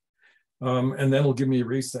switches. And that'll give me a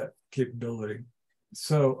reset capability.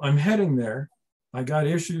 So I'm heading there. I got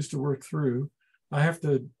issues to work through. I have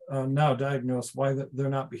to now diagnose why they're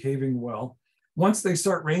not behaving well. Once they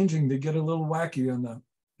start ranging, they get a little wacky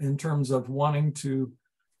in terms of wanting to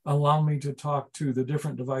allow me to talk to the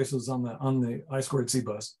different devices on the I2C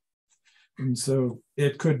bus. And so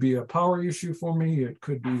it could be a power issue for me. It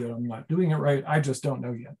could be that I'm not doing it right. I just don't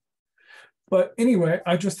know yet. But anyway,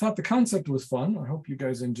 I just thought the concept was fun. I hope you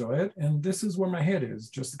guys enjoy it. And this is where my head is,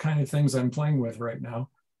 just the kind of things I'm playing with right now.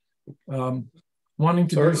 Wanting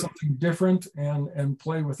to do something different and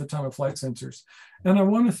play with the time-of-flight sensors. And I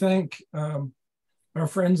want to thank our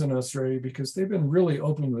friends in Australia because they've been really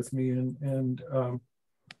open with me, and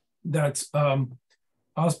that's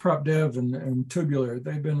OzPropDev and Tubular.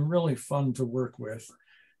 They've been really fun to work with.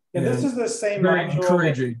 And this is the same very module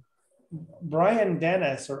encouraging. Brian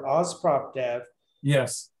Dennis or OzPropDev.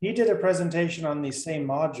 Yes. He did a presentation on these same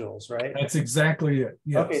modules, right? That's exactly it.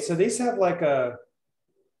 Yes. Okay, so these have like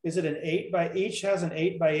is it an 8x, each has an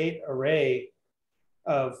 8x8 array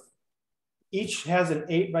of, each has an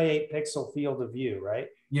 8x8 pixel field of view, right?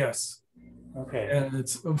 Yes. Okay. And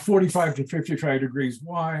it's 45 to 55 degrees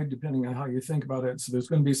wide, depending on how you think about it. So there's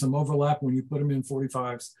going to be some overlap when you put them in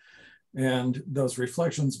 45s. And those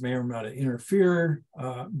reflections may or may not interfere.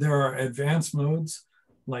 There are advanced modes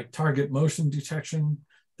like target motion detection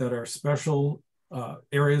that are special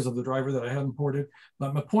areas of the driver that I hadn't ported.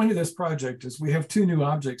 But my point of this project is we have 2 new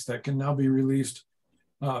objects that can now be released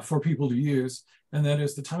for people to use. And that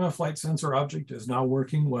is the time-of-flight sensor object is now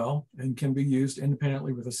working well and can be used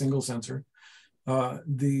independently with a single sensor.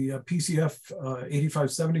 The PCF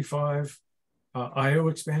 8575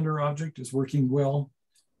 IO expander object is working well,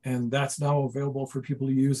 and that's now available for people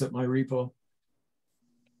to use at my repo.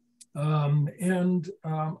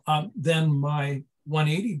 Then my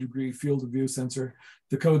 180-degree field of view sensor,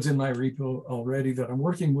 the code's in my repo already that I'm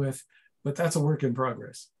working with, but that's a work in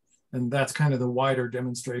progress. And that's kind of the wider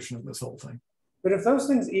demonstration of this whole thing. But if those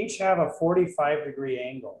things each have a 45-degree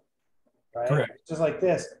angle, right? Correct. Just like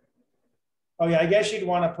this. Oh yeah, I guess you'd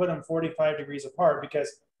want to put them 45 degrees apart because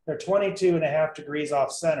they're 22.5 degrees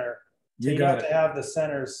off center. So you'd have to have the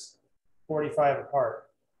centers 45 apart.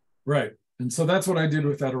 Right. And so that's what I did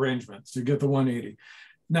with that arrangement. So you get the 180.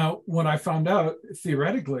 Now, what I found out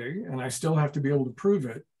theoretically, and I still have to be able to prove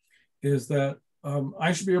it, is that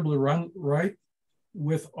I should be able to run right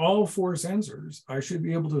with all 4 sensors. I should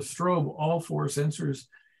be able to strobe all 4 sensors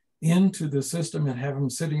into the system and have them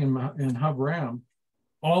sitting in hub RAM,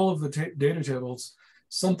 all of the data tables,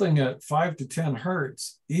 something at 5 to 10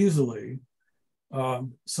 hertz easily.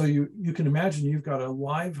 So you can imagine you've got a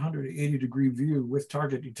live 180-degree view with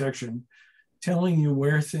target detection, telling you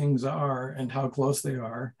where things are and how close they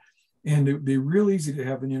are. And it would be real easy to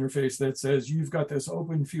have an interface that says, you've got this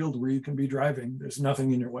open field where you can be driving. There's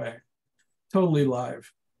nothing in your way. Totally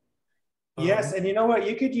live. Yes, and you know what?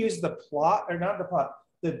 You could use the plot, or not the plot,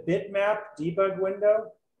 the bitmap debug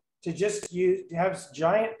window to just have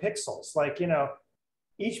giant pixels. Like, you know,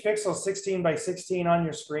 each pixel 16 by 16 on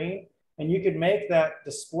your screen. And you could make that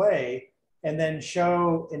display and then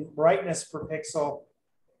show in brightness per pixel.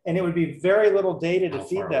 And it would be very little data to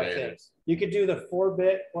feed that thing. You could do the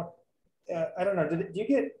 4-bit, I don't know, do you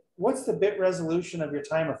get, what's the bit resolution of your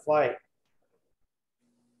time of flight?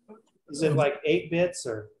 Is it like 8 bits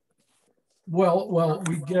or? Well,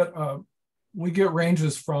 we get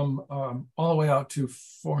ranges from all the way out to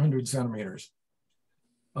 400 centimeters.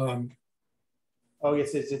 Oh,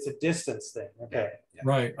 yes, it's a distance thing. Okay.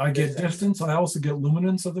 Right. I get distance. I also get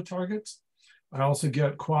luminance of the targets. I also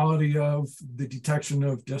get quality of the detection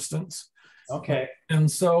of distance. Okay. And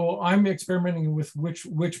so I'm experimenting with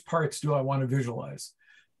which parts do I want to visualize.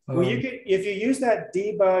 Well, you could, if you use that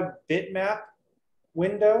debug bitmap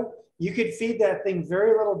window, you could feed that thing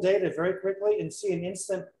very little data very quickly and see an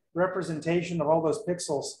instant representation of all those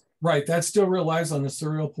pixels. Right, that still relies on the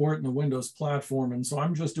serial port and the Windows platform, and so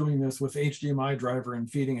I'm just doing this with HDMI driver and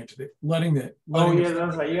feeding it to the, letting it. Oh yeah,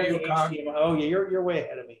 that's right. You have the HDMI. Oh yeah, you're way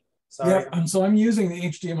ahead of me. Sorry. Yeah, and so I'm using the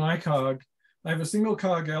HDMI cog. I have a single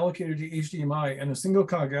cog allocated to HDMI and a single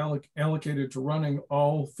cog allocated to running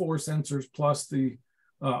all 4 sensors plus the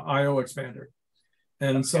I/O expander.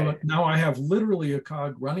 And so now I have literally a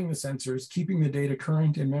cog running the sensors, keeping the data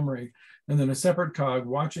current in memory, and then a separate cog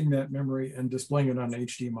watching that memory and displaying it on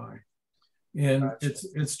HDMI. And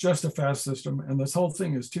it's just a fast system, and this whole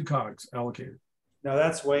thing is 2 cogs allocated. No,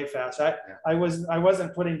 that's way fast. I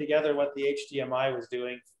wasn't putting together what the HDMI was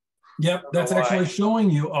doing. Yep, that's actually showing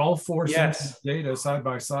you all 4 sensors data side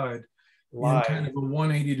by side in kind of a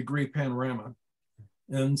 180-degree panorama.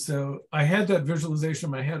 And so I had that visualization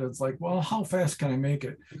in my head. It's like, well, how fast can I make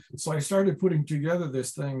it? So I started putting together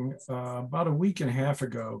this thing about a week and a half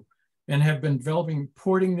ago, and have been developing,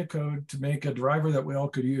 porting the code to make a driver that we all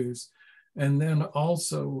could use. And then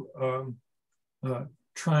also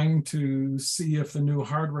trying to see if the new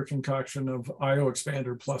hardware concoction of I/O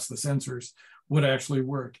expander plus the sensors would actually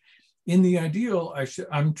work. In the ideal,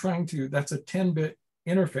 I'm trying to, that's a 10-bit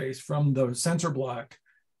interface from the sensor block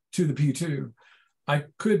to the P2. I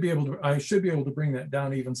should be able to bring that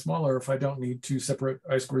down even smaller if I don't need 2 separate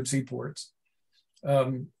I2C ports,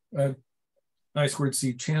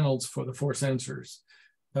 I2C channels for the 4 sensors.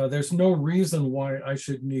 There's no reason why I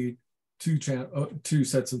should need 2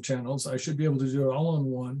 sets of channels. I should be able to do it all in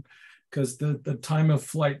one, because the time of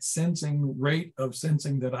flight sensing rate of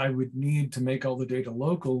sensing that I would need to make all the data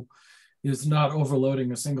local is not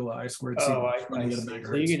overloading a single I2C. Oh, I see. So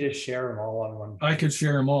you could just share them all on one. I could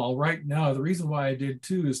share them all. Right now, the reason why I did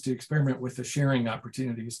 2 is to experiment with the sharing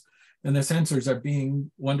opportunities. And the sensors are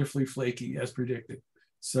being wonderfully flaky as predicted.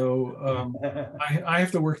 So I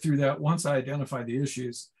have to work through that. Once I identify the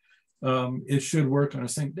issues, it should work on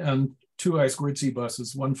 2 I2C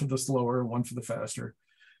buses, one for the slower, one for the faster.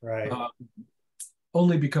 Right.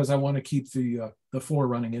 Only because I want to keep the 4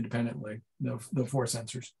 running independently, the 4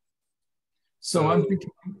 sensors. So I'm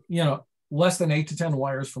thinking, less than 8 to 10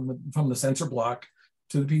 wires from the sensor block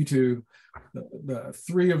to the P2. The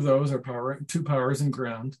 3 of those are power, 2 powers and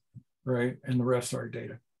ground, right? And the rest are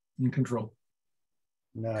data and control.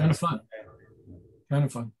 Nice. Kind of fun. Kind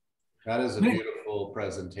of fun. That is a beautiful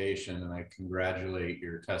presentation, and I congratulate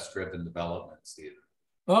your test-driven development, Stephen.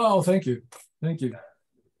 Oh, thank you. Thank you.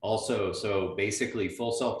 Also, so basically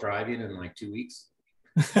full self-driving in like 2 weeks?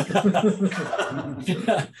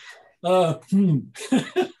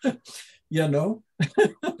 Yeah, no.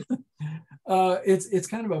 It's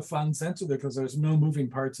kind of a fun sensor because there's no moving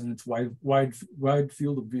parts and it's wide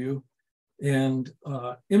field of view, and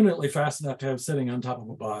imminently fast enough to have sitting on top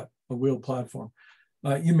of a wheeled platform.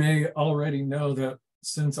 You may already know that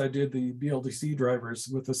since I did the BLDC drivers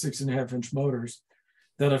with the 6.5-inch motors,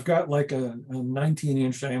 that I've got like a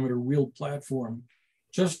 19-inch diameter wheeled platform,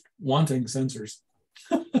 just wanting sensors.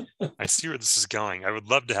 I see where this is going. I would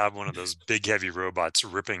love to have one of those big, heavy robots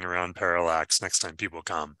ripping around parallax next time people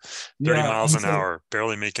come. 30 miles an hour,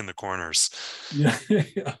 barely making the corners. Yeah,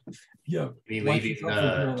 yeah. Be leaving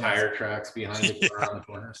tire tracks behind it around the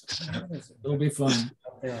corners. It'll be fun.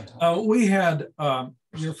 We had,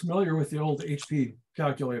 you're familiar with the old HP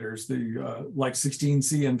calculators, the like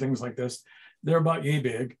 16C and things like this. They're about yay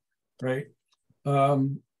big, right?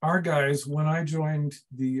 Our guys, when I joined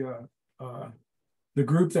the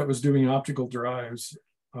group that was doing optical drives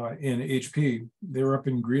in HP, they were up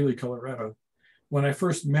in Greeley, Colorado. When I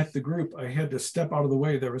first met the group, I had to step out of the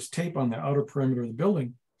way. There was tape on the outer perimeter of the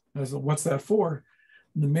building. I said, what's that for?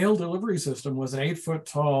 And the mail delivery system was an 8-foot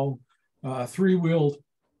tall, 3-wheeled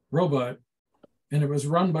robot. And it was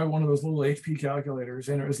run by one of those little HP calculators,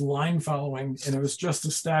 and it was line following, and it was just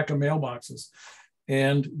a stack of mailboxes.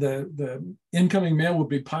 And the incoming mail would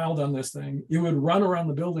be piled on this thing. It would run around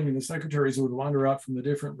the building, and the secretaries would wander out from the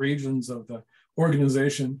different regions of the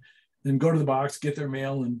organization and go to the box, get their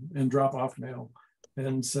mail, and drop off mail.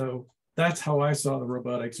 And so that's how I saw the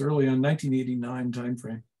robotics early in 1989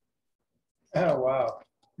 timeframe. Oh, wow.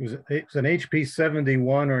 It's an HP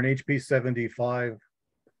 71 or an HP 75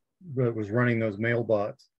 that was running those mail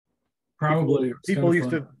bots. Probably. People used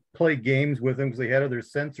to play games with them because they had other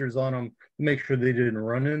sensors on them to make sure they didn't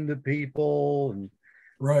run into people. And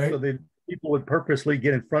right. So people would purposely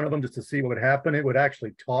get in front of them just to see what would happen. It would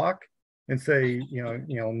actually talk and say,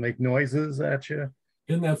 make noises at you.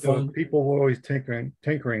 Isn't that fun? So people were always tinkering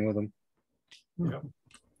with them. Yeah.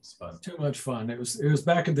 It's fun. Too much fun. It was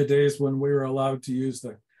back in the days when we were allowed to use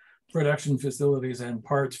the production facilities and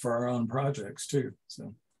parts for our own projects too.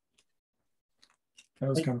 So that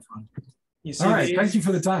was kind of fun. All right, thank you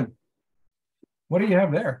for the time. What do you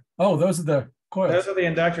have there? Oh, those are the coils. Those are the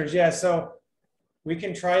inductors. Yeah, so we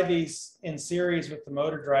can try these in series with the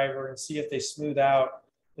motor driver and see if they smooth out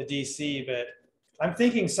the DC, but I'm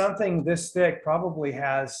thinking something this thick probably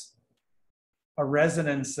has a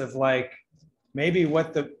resonance of like maybe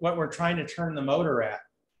what we're trying to turn the motor at,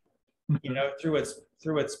 through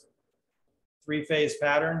its three-phase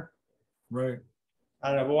pattern. Right.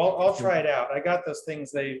 I don't know. Well, I'll try it out. I got those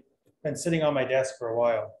things. They've been sitting on my desk for a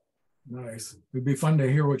while. Nice. It'd be fun to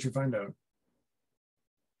hear what you find out.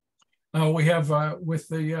 We have, with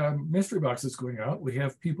the mystery boxes going out, we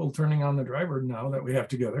have people turning on the driver now that we have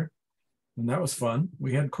together. And that was fun.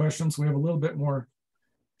 We had questions. We have a little bit more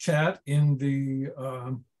chat in the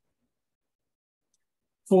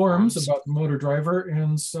forums about the motor driver.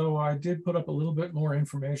 And so I did put up a little bit more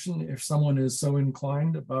information if someone is so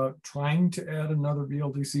inclined about trying to add another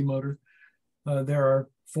BLDC motor. There are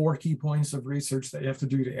 4 key points of research that you have to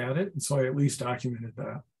do to add it. And so I at least documented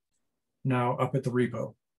that now up at the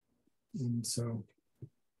repo. And so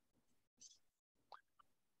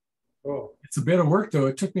it's a bit of work though.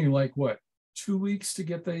 It took me like what, 2 weeks to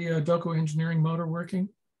get the Doco engineering motor working,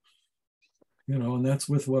 and that's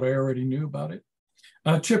with what I already knew about it.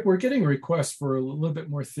 Chip, we're getting requests for a little bit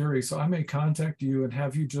more theory, so I may contact you and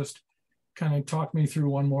have you just kind of talk me through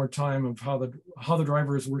one more time of how the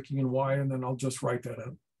driver is working and why, and then I'll just write that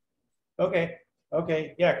up. Okay.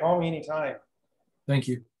 Yeah, call me anytime. Thank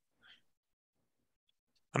you.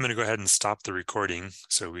 I'm going to go ahead and stop the recording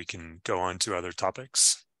so we can go on to other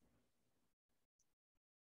topics.